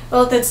having,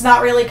 well, that's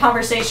not really a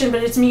conversation,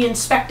 but it's me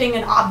inspecting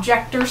an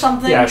object or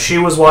something. Yeah, she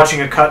was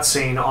watching a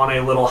cutscene on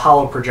a little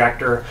holo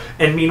projector,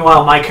 and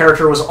meanwhile my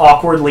character was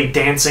awkwardly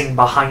dancing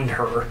behind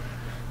her.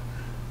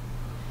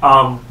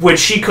 Which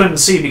she couldn't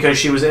see because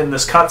she was in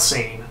this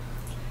cutscene.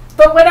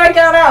 But when I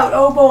got out,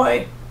 oh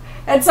boy.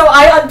 And so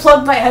I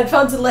unplugged my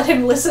headphones and let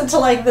him listen to,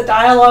 like, the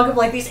dialogue of,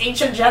 like, these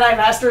ancient Jedi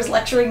Masters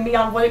lecturing me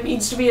on what it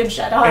means to be a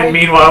Jedi. And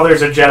meanwhile,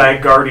 there's a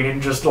Jedi Guardian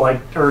just, like,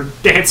 or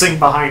dancing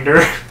behind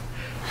her.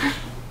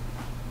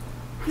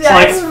 Yeah,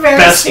 like, it's very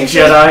best stupid.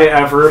 Jedi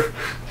ever.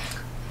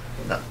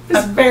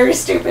 It's very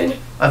stupid.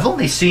 I've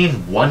only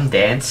seen one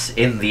dance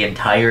in the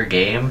entire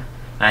game.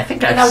 And I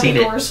think I've seen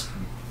it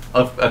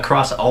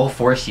across all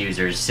Force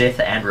users, Sith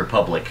and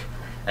Republic.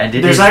 And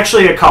There's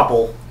actually a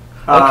couple.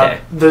 Okay.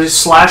 The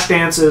slash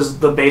dance is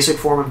the basic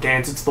form of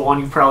dance. It's the one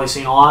you've probably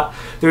seen a lot.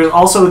 There's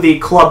also the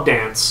club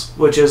dance,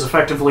 which is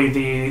effectively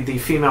the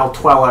female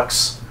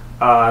Twi'leks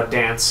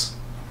dance.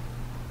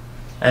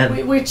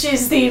 And Which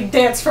is the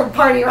dance from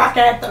Party Rock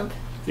Anthem.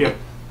 Yep.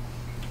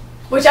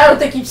 Which I don't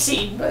think you've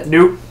seen, but...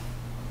 Nope.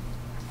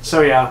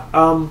 So yeah,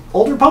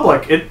 Old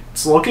Republic,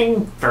 it's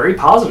looking very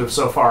positive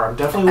so far. I'm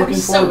definitely looking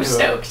forward to it. I'm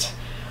so stoked.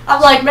 I'm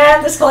like,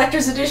 man, this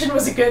collector's edition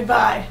was a good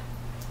buy.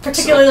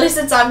 Particularly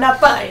since I'm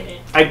not buying it.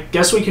 I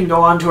guess we can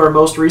go on to our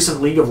most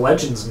recent League of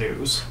Legends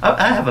news.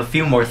 I have a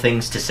few more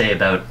things to say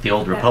about the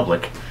Old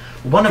Republic.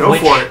 One of Go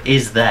which for it.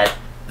 is that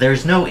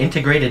there's no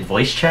integrated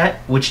voice chat,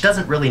 which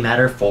doesn't really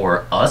matter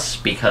for us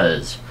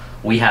because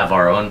we have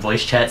our own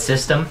voice chat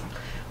system.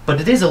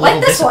 But it is a little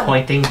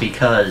disappointing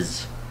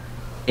because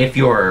if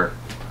you're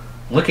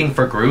looking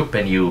for group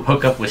and you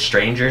hook up with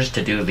strangers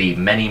to do the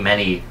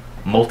many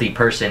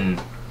multi-person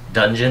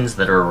dungeons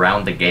that are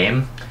around the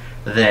game,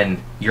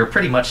 then you're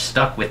pretty much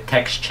stuck with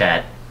text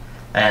chat,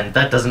 and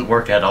that doesn't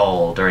work at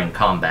all during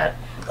combat.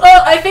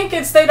 Well, I think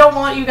it's they don't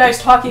want you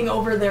guys talking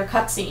over their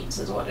cutscenes,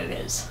 is what it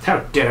is. How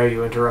dare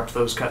you interrupt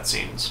those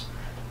cutscenes?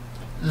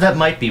 That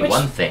might be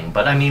one thing,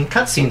 but I mean,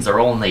 cutscenes are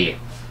only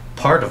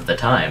part of the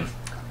time,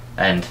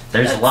 and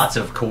there's lots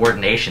of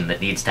coordination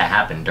that needs to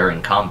happen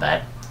during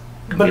combat.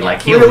 But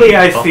like, really,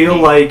 I feel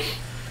like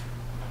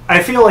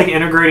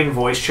integrating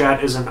voice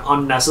chat is an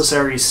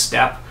unnecessary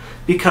step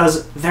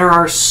because there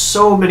are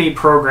so many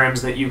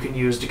programs that you can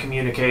use to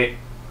communicate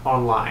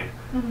online.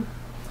 Mm-hmm.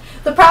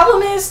 The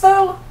problem is,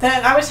 though,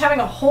 that I was having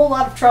a whole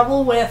lot of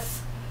trouble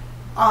with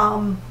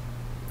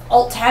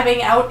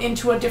alt-tabbing out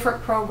into a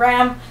different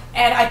program,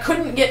 and I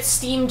couldn't get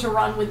Steam to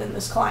run within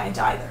this client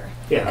either.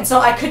 Yeah. And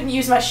so I couldn't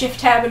use my Shift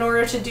tab in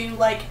order to do,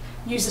 like,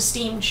 use a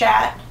Steam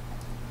chat,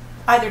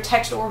 either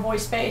text or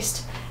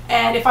voice-based.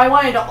 And if I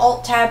wanted to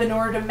alt-tab in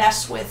order to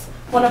mess with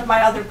one of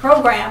my other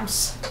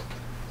programs,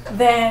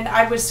 then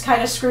I was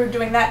kind of screwed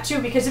doing that too,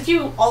 because if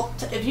you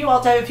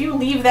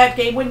leave that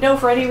game window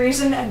for any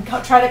reason and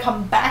try to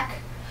come back,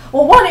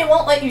 well, one, it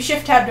won't let you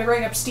shift tab to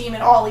bring up Steam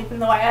at all, even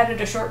though I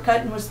added a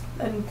shortcut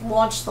and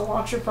launched the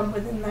launcher from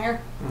within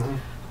there.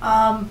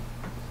 Mm-hmm.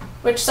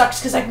 Which sucks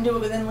because I can do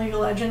it within League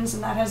of Legends,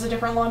 and that has a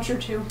different launcher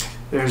too.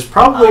 There's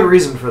probably a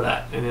reason for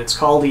that, and it's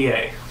called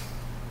EA.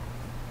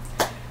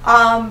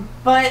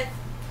 But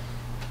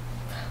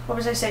what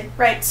was I saying?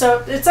 Right, so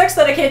it sucks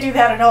that I can't do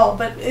that at all,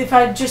 but if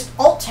I just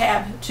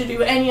alt-tab to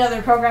do any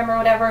other program or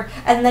whatever,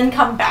 and then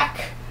come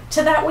back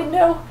to that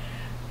window,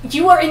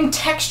 you are in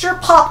texture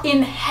pop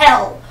in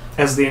hell.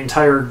 As the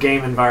entire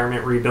game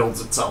environment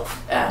rebuilds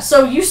itself.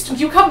 So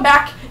you come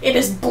back, it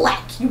is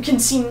black. You can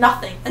see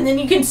nothing. And then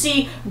you can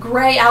see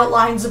gray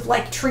outlines of,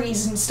 like,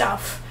 trees and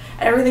stuff.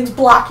 And everything's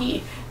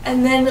blocky.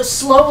 And then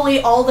slowly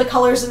all the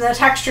colors and the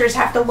textures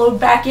have to load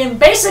back in,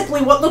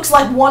 basically what looks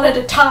like one at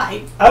a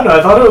time. I don't know,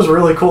 I thought it was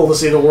really cool to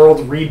see the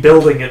world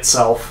rebuilding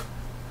itself.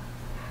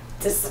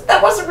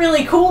 That wasn't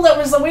really cool, that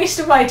was a waste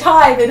of my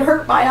time, it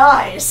hurt my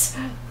eyes.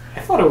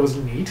 I thought it was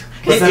neat.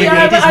 It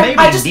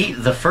I is maybe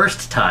neat the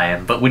first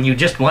time, but when you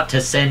just want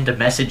to send a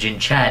message in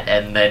chat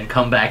and then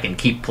come back and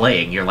keep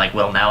playing, you're like,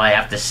 well, now I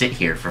have to sit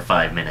here for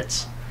 5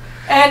 minutes.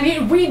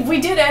 And we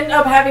did end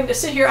up having to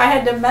sit here. I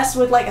had to mess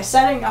with, like, a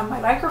setting on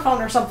my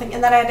microphone or something,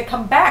 and then I had to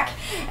come back.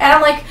 And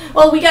I'm like,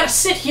 well, we gotta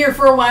sit here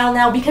for a while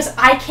now because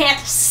I can't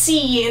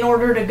see in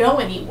order to go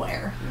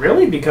anywhere.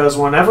 Really? Because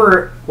when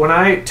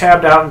I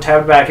tabbed out and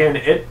tabbed back in,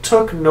 it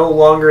took no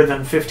longer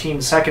than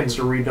 15 seconds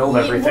to rebuild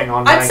everything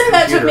on my computer. I'd say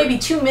that took maybe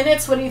 2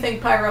 minutes. What do you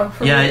think, Pyro?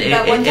 Yeah,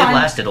 it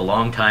lasted a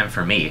long time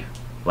for me.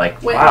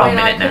 Like, when a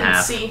minute I and a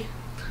half. See.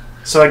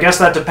 So I guess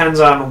that depends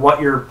on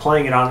what you're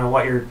playing it on and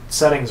what your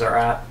settings are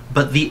at.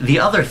 But the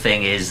other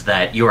thing is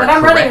that you are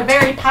correct. But I'm running a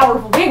very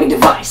powerful gaming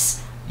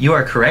device. You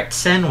are correct,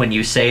 Sen, when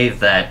you say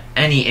that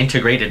any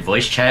integrated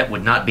voice chat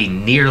would not be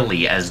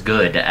nearly as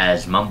good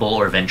as Mumble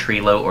or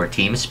Ventrilo or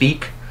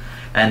TeamSpeak.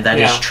 And that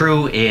is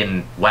true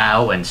in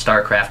WoW and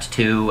StarCraft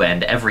 2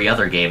 and every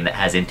other game that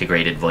has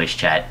integrated voice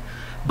chat.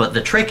 But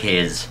the trick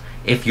is,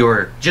 if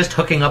you're just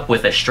hooking up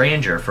with a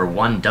stranger for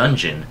one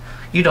dungeon,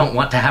 you don't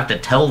want to have to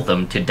tell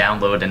them to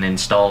download and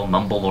install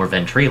Mumble or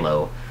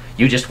Ventrilo.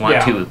 You just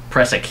want to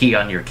press a key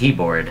on your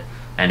keyboard,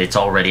 and it's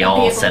already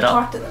all set up.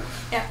 Talk to them.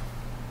 Yeah.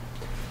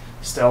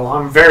 Still,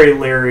 I'm very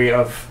leery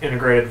of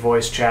integrated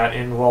voice chat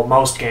in, well,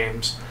 most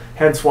games.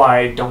 Hence why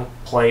I don't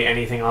play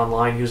anything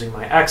online using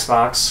my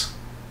Xbox,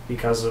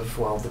 because of,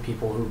 well, the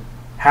people who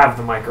have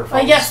the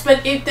microphones. Yes,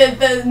 but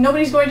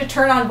nobody's going to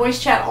turn on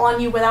voice chat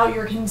on you without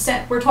your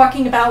consent. We're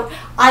talking about,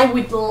 I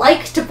would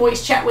like to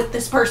voice chat with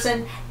this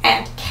person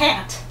and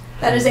can't.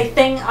 That is a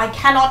thing I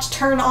cannot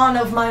turn on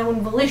of my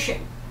own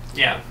volition.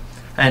 Yeah.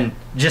 And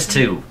just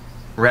to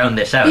round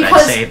this out,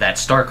 Because- I'd say that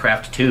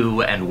StarCraft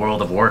 2 and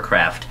World of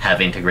Warcraft have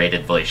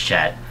integrated voice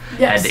chat.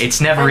 Yes. And it's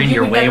never And in you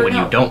your would way never when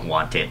know. you don't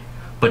want it.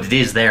 But it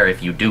is there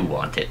if you do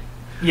want it.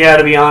 Yeah,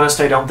 to be honest,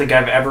 I don't think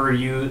I've ever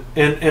used...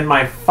 In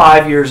my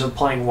 5 years of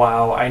playing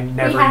WoW, I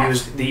never have.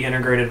 used the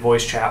integrated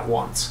voice chat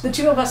once. The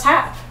two of us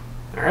have.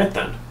 Alright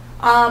then.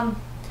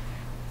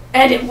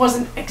 And it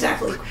wasn't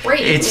exactly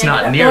great. It's We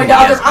not ended up nearly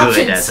going to as other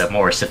good options. as a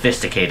more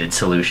sophisticated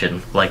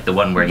solution, like the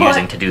one we're But-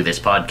 using to do this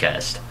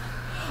podcast.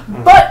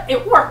 But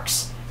it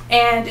works,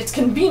 and it's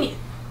convenient.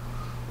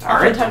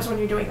 Alright. Oftentimes when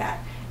you're doing that,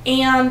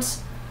 and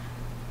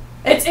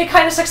it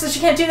kind of sucks that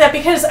you can't do that,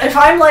 because if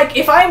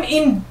I'm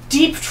in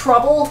deep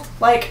trouble,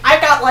 like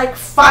I've got like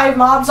 5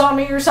 mobs on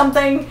me or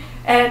something,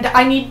 and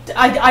I need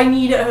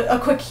a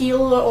quick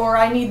heal, or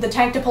I need the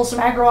tank to pull some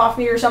aggro off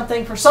me or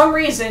something, for some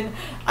reason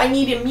I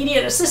need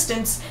immediate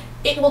assistance.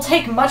 It will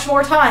take much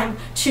more time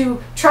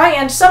to try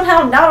and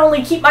somehow not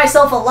only keep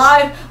myself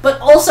alive, but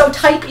also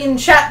type in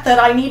chat that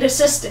I need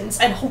assistance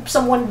and hope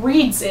someone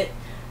reads it.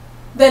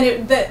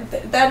 Then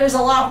that is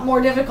a lot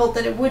more difficult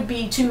than it would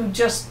be to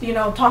just,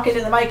 talk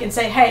into the mic and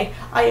say, hey,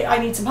 I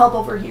need some help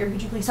over here,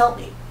 could you please help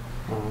me?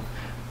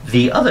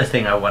 The other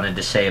thing I wanted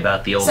to say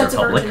about the Old Sense of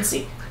Republic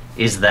urgency.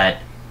 is that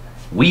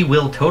we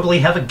will totally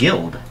have a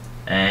guild.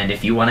 And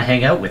if you want to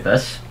hang out with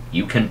us,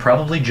 you can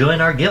probably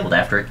join our guild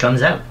after it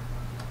comes out.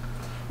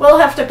 We'll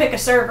have to pick a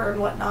server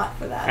and whatnot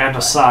for that. And but-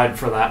 aside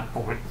for that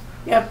point.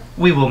 Yep.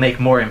 We will make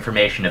more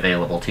information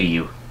available to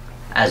you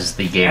as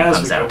the game As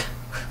comes we go. out.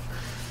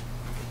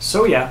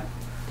 So yeah.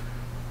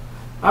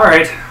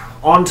 Alright,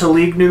 on to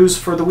League news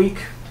for the week.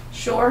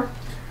 Sure.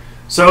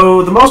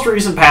 So the most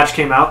recent patch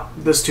came out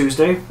this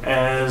Tuesday,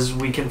 as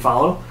we can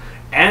follow,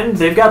 and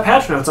they've got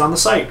patch notes on the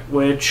site,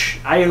 which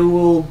I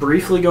will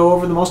briefly go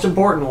over the most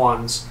important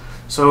ones.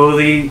 So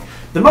the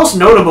most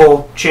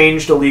notable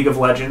change to League of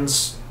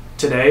Legends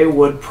today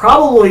would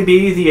probably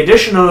be the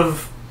addition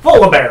of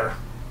Volibear.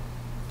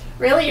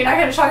 Really? You're not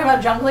going to talk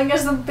about jungling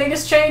as the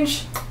biggest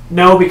change?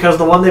 No, because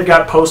the one they've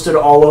got posted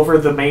all over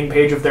the main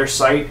page of their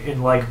site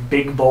in like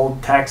big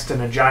bold text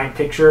and a giant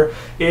picture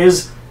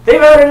is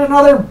they've added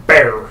another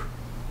bear.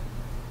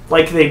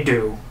 Like they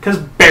do. Because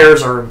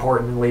bears are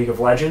important in League of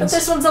But Legends.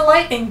 this one's a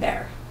lightning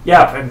bear.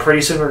 Yeah, and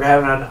pretty soon we're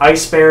having an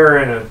ice bear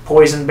and a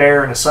poison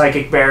bear and a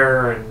psychic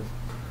bear, and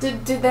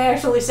Did they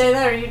actually say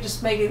that, or are you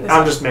just making this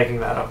I'm up? just making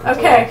that up.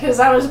 Okay, because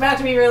I was about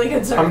to be really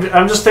concerned.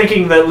 I'm just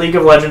thinking that League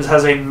of Legends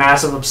has a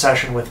massive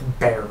obsession with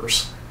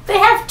bears. They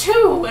have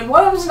 2, and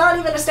one of them's not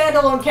even a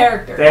standalone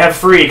character. They have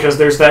 3 because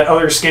there's that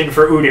other skin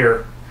for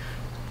Udyr.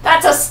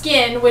 That's a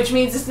skin, which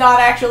means it's not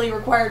actually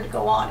required to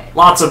go on it.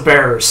 Lots of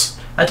bears.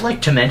 I'd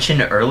like to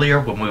mention earlier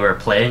when we were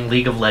playing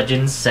League of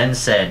Legends, Sen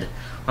said,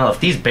 well, if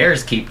these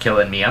bears keep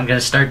killing me, I'm gonna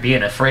start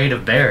being afraid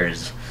of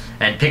bears.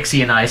 And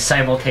Pixie and I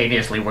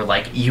simultaneously were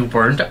like, you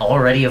weren't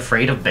already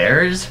afraid of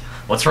bears?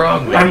 What's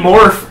wrong with I'm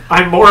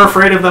more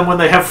afraid of them when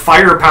they have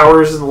fire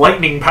powers and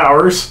lightning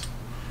powers.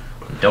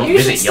 Don't You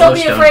should visit still be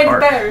Yellowstone afraid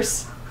Park. of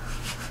bears.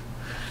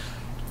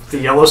 The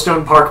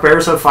Yellowstone Park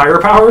bears have fire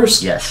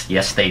powers?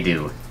 Yes, they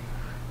do.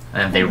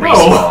 And they No.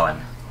 respawn.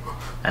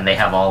 And they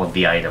have all of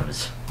the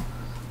items.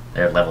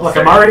 They're level Look,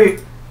 30.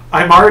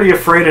 I'm already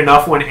afraid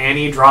enough when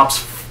Annie drops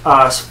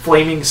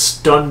flaming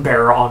stun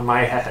bear on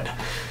my head.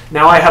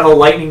 Now I have a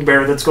lightning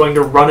bear that's going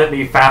to run at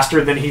me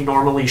faster than he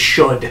normally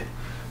should.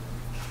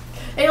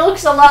 It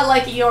looks a lot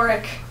like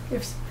Eoric,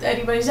 if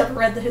anybody's ever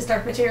read the His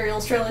Dark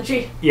Materials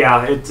trilogy.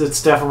 Yeah,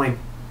 it's definitely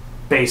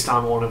based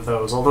on one of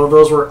those. Although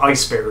those were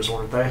ice bears,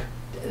 weren't they?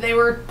 They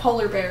were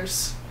polar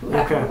bears who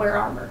happen Okay. to wear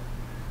armor.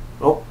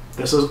 Well,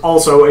 this is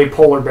also a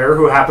polar bear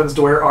who happens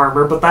to wear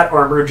armor, but that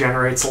armor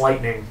generates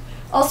lightning.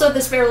 Also,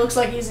 this bear looks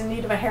like he's in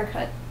need of a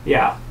haircut.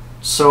 Yeah.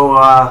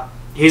 So,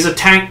 he's a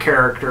tank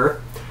character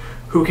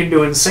who can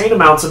do insane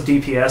amounts of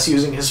DPS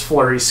using his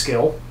flurry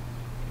skill.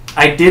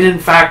 I did, in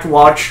fact,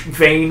 watch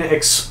Vayne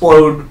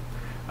explode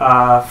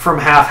from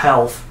half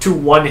health to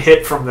 1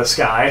 hit from this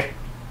guy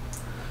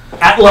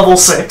at level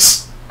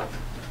 6.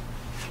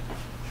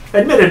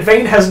 Admitted,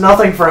 Vayne has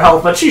nothing for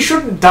health, but she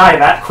shouldn't die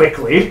that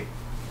quickly.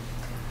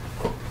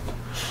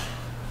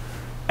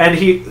 And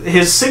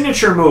his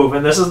signature move,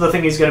 and this is the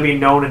thing he's going to be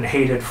known and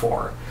hated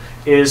for,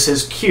 is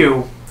his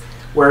Q,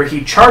 where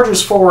he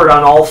charges forward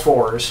on all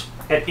fours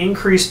at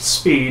increased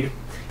speed,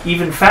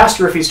 even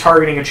faster if he's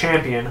targeting a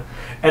champion,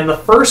 and the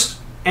first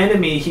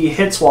enemy he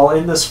hits while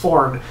in this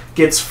form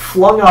gets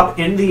flung up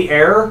in the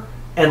air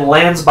and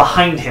lands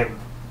behind him.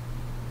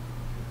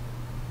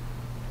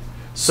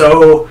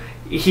 So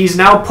he's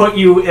now put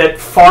you at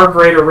far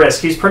greater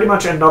risk. He's pretty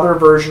much another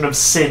version of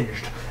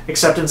Singed,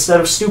 except instead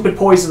of stupid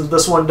poisons,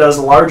 this one does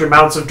large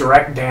amounts of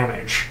direct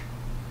damage.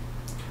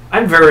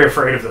 I'm very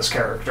afraid of this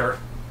character.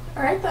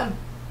 Alright then.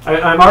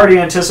 I'm already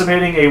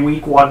anticipating a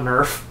week 1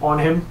 nerf on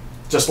him,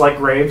 just like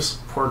Graves.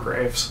 Poor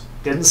Graves.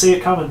 Didn't see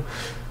it coming.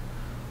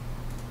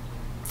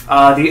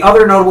 The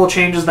other notable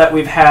changes that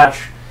we've had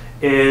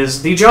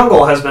is the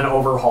jungle has been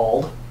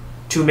overhauled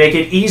to make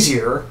it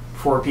easier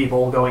for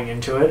people going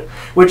into it,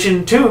 which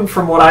in Toon,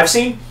 from what I've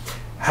seen,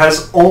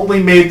 has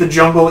only made the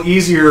jungle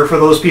easier for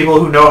those people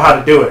who know how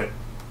to do it.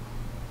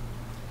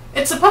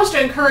 It's supposed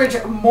to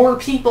encourage more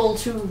people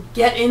to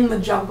get in the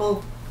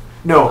jungle.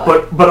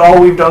 No, but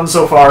all we've done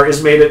so far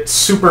is made it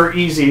super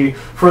easy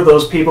for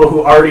those people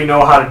who already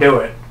know how to do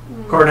it.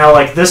 Cornell,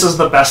 like, this is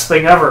the best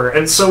thing ever,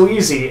 and so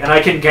easy, and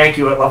I can gank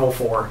you at level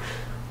 4.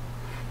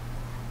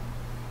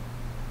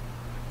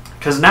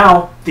 Because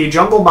now, the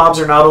jungle mobs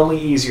are not only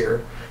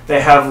easier,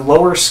 they have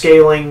lower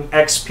scaling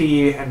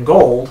XP and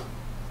gold.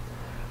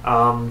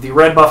 The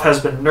red buff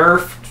has been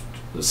nerfed,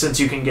 since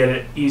you can get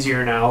it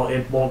easier now.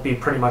 It won't be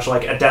pretty much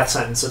like a death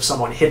sentence if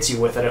someone hits you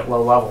with it at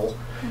low level.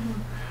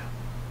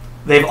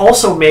 They've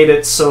also made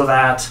it so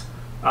that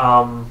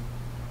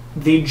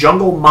the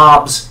jungle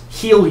mobs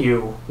heal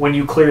you when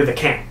you clear the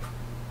camp.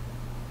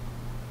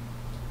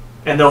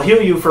 And they'll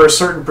heal you for a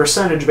certain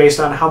percentage based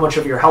on how much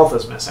of your health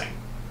is missing.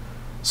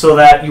 So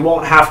that you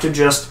won't have to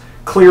just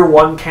clear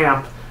one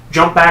camp,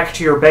 jump back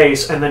to your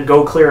base, and then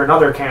go clear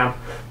another camp.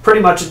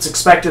 Pretty much it's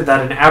expected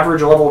that an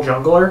average level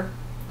jungler,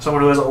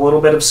 someone who has a little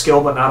bit of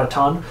skill but not a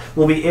ton,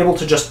 will be able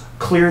to just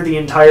clear the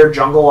entire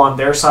jungle on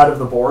their side of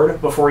the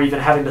board before even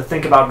having to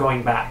think about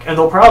going back. And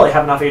they'll probably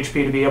have enough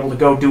HP to be able to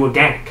go do a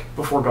gank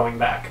before going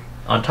back.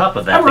 On top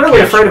of that, I'm the really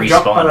camps afraid of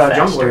respawn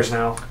faster, junglers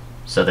now.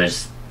 so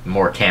there's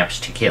more camps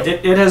to kill.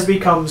 It has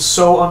become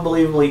so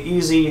unbelievably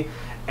easy,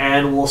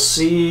 and we'll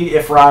see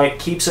if Riot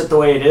keeps it the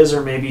way it is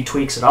or maybe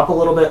tweaks it up a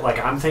little bit like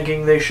I'm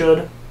thinking they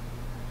should.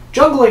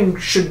 Jungling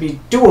should be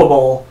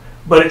doable,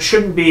 but it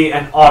shouldn't be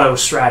an auto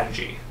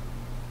strategy.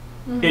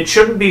 It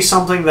shouldn't be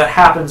something that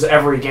happens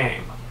every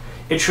game.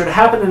 It should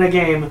happen in a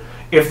game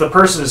if the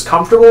person is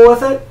comfortable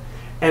with it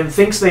and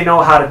thinks they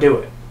know how to do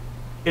it.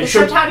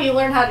 Except how do you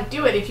learn how to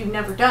do it if you've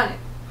never done it?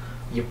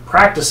 You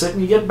practice it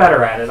and you get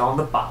better at it on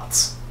the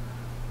bots.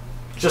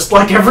 Just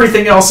like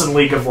everything else in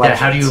League of Legends.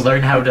 Yeah, how do you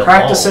learn how to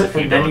practice lol it if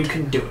you and then don't you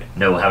can do it?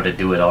 know how to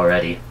do it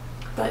already?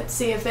 But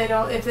see, if they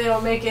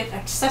don't make it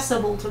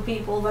accessible to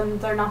people, then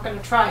they're not going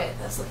to try it.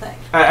 That's the thing.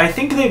 I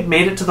think they've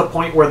made it to the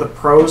point where the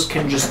pros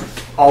can just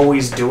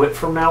always do it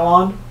from now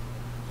on,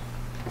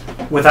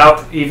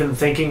 without even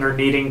thinking or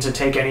needing to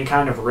take any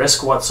kind of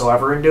risk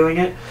whatsoever in doing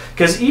it.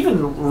 Because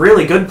even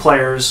really good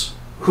players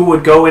who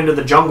would go into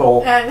the jungle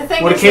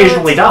would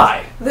occasionally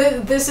die.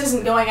 This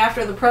isn't going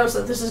after the pros,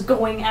 though. This is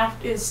going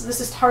after.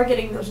 This is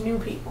targeting those new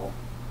people.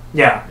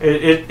 Yeah,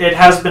 it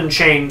has been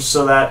changed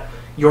so that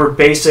your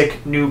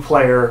basic new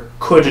player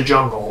could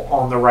jungle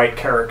on the right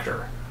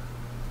character.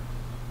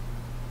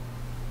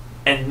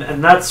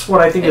 And that's what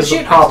I think is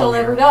the problem. I've still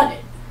never done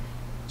it.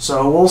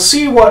 So we'll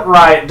see what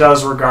Riot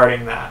does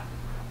regarding that.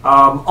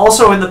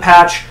 Also in the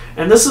patch,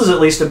 and this is at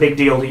least a big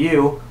deal to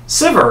you,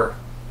 Sivir,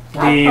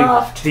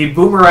 the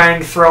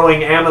boomerang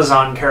throwing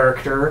Amazon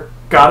character,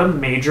 got a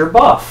major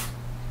buff.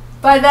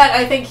 By that,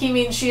 I think he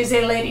means she is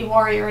a lady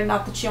warrior and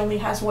not that she only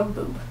has one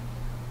boob.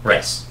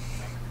 Right.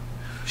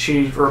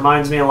 She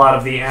reminds me a lot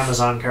of the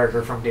Amazon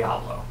character from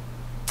Diablo.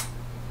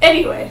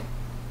 Anyway.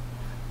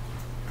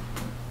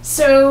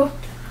 So,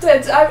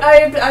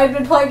 I've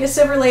been playing as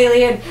Sivir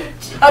lately, and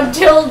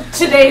until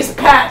today's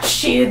patch,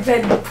 she had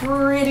been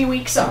pretty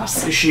weak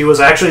sauce. She was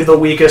actually the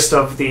weakest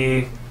of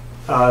the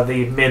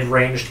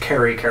mid-ranged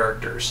carry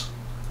characters.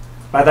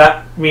 By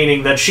that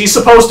meaning that she's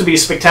supposed to be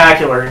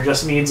spectacular and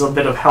just needs a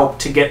bit of help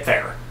to get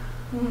there.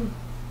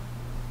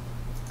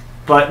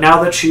 But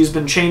now that she's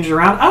been changed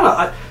around, I don't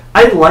know.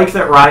 I like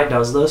that Riot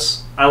does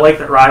this. I like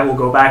that Riot will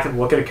go back and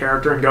look at a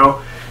character and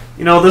go,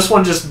 you know, this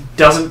one just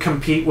doesn't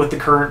compete with the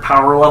current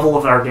power level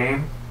of our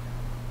game.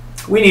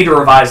 We need to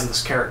revise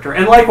this character.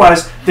 And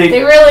likewise, they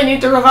really need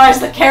to revise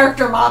the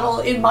character model,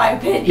 in my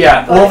opinion.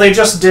 Yeah, well, they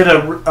just did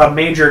a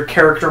major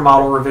character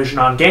model revision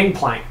on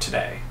Gangplank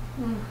today,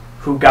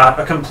 who got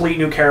a complete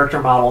new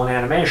character model and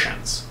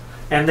animations.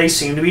 And they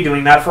seem to be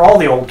doing that for all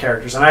the old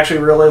characters. I'm actually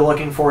really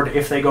looking forward to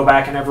if they go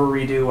back and ever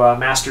redo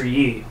Master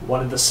Yi,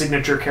 one of the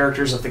signature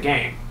characters of the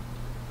game,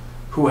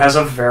 who has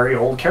a very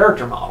old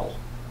character model.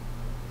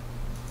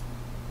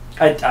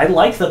 I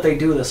like that they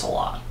do this a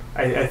lot.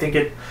 I think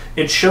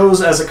it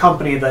shows as a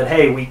company that,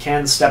 hey, we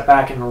can step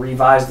back and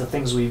revise the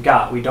things we've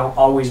got. We don't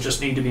always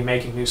just need to be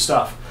making new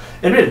stuff.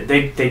 Admitted,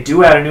 they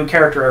do add a new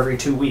character every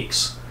 2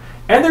 weeks.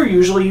 And they're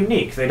usually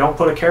unique. They don't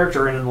put a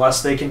character in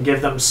unless they can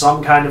give them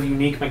some kind of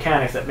unique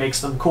mechanic that makes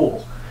them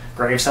cool.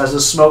 Graves has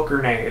his smoke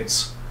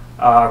grenades.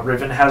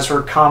 Riven has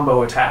her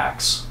combo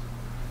attacks.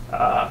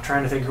 I'm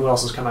trying to think who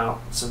else has come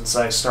out since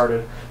I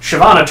started.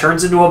 Shyvana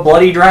turns into a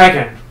bloody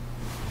dragon.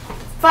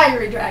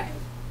 Fiery dragon.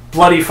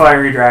 Bloody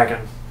fiery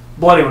dragon.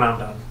 Bloody when I'm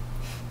done.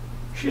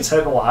 She gets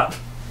hit a lot.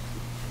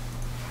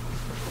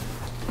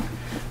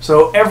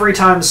 So every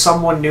time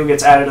someone new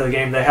gets added to the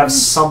game, they have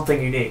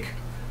something unique.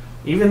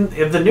 Even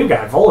the new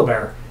guy,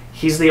 Volibear,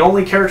 he's the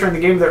only character in the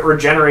game that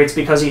regenerates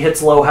because he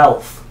hits low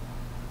health.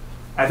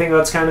 I think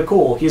that's kind of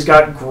cool. He's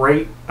got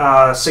great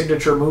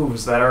signature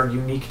moves that are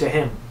unique to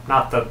him.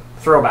 Not the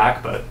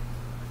throwback, but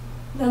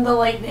And the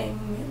lightning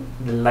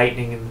the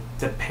lightning and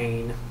the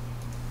pain.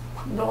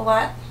 and all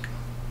that.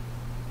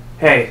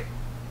 Hey,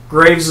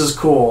 Graves is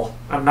cool.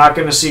 I'm not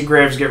going to see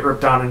Graves get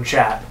ripped on in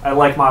chat. I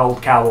like my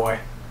old cowboy.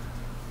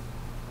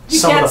 You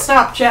Some of can't the-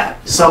 stop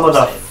chat. Some of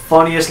the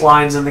funniest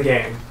lines in the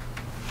game.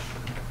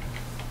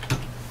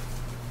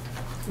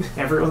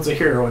 Everyone's a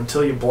hero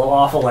until you blow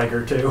off a leg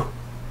or two.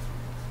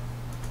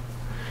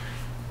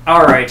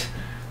 Alright.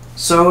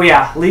 So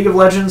yeah, League of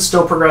Legends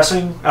still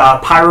progressing.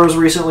 Pyro's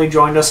recently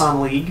joined us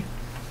on League.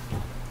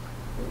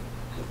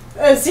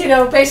 As you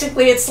know,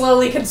 basically it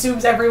slowly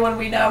consumes everyone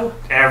we know.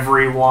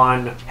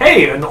 Everyone.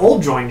 Hey, an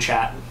old joined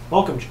chat.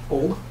 Welcome,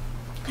 old.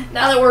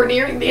 Now that we're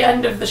nearing the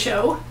end of the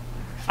show.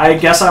 I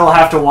guess I will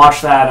have to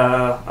watch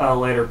that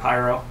later,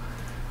 Pyro.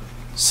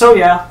 So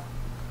yeah.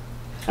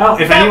 Oh,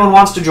 if anyone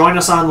wants to join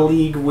us on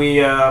League,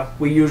 we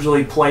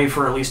usually play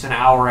for at least an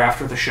hour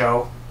after the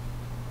show.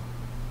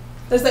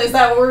 Is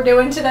that what we're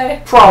doing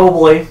today?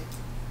 Probably.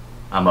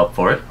 I'm up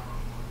for it.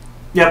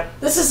 Yep.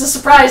 This is a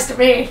surprise to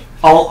me.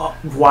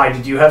 Why,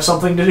 did you have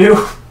something to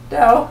do?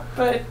 No,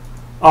 but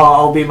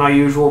I'll be my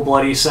usual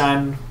bloody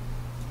Sen.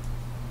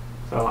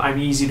 So I'm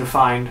easy to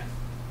find.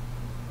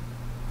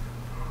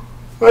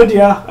 But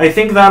yeah, I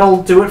think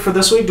that'll do it for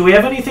this week. Do we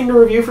have anything to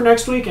review for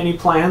next week? Any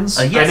plans?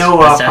 Yes, I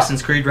know,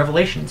 Assassin's Creed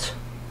Revelations.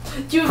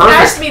 you've Perfect.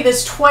 asked me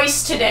this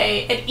twice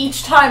today, and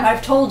each time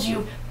I've told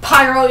you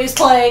Pyro is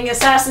playing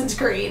Assassin's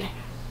Creed.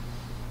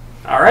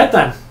 Alright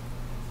then.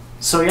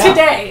 So yeah.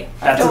 Today, I've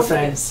that's a told you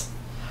thing. this.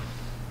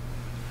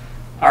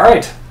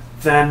 Alright.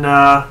 Then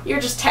You're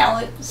just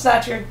talent. It's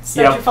not your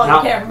Yep, fault no,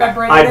 you can't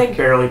remember I anything.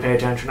 barely pay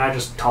attention. I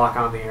just talk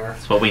on the air.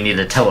 That's what we need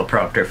a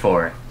teleprompter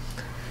for.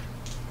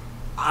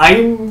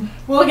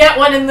 We'll get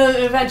one in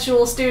the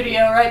eventual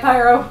studio, right,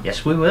 Pyro?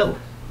 Yes, we will.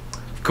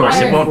 Of course,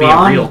 it Iron won't be a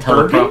Ron real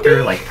teleprompter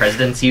Burgundy? like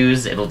presidents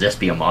use. It'll just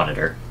be a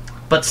monitor.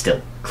 But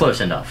still,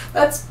 close enough.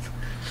 That's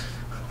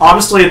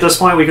Honestly, at this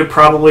point, we could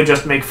probably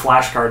just make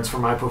flashcards for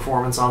my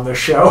performance on this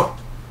show.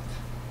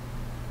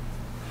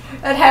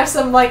 and have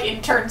some like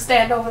intern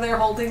stand over there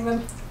holding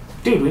them.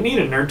 Dude, we need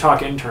a Nerd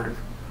Talk intern.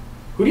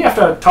 Who do you have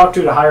to talk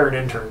to hire an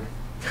intern?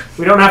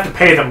 We don't have to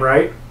pay them,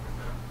 right?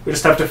 We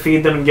just have to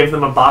feed them and give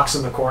them a box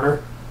in the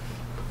corner.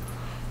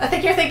 I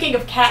think you're thinking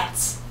of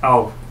cats.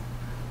 Oh.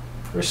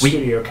 Where's We-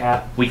 Studio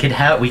Cat? We could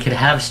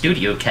have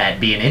Studio Cat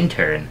be an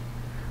intern.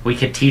 We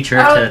could teach her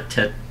Oh.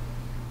 to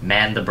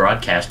man the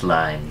broadcast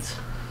lines.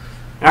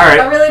 I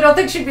Alright. really don't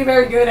think she'd be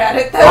very good at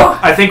it, though. Well,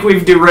 I think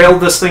we've derailed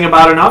this thing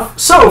about enough.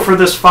 So, for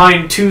this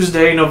fine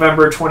Tuesday,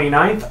 November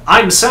 29th,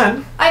 I'm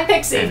Sen. I'm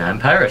Pixie. And I'm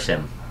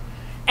Pyrosim.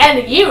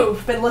 And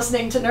you've been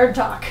listening to Nerd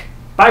Talk.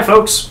 Bye,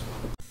 folks.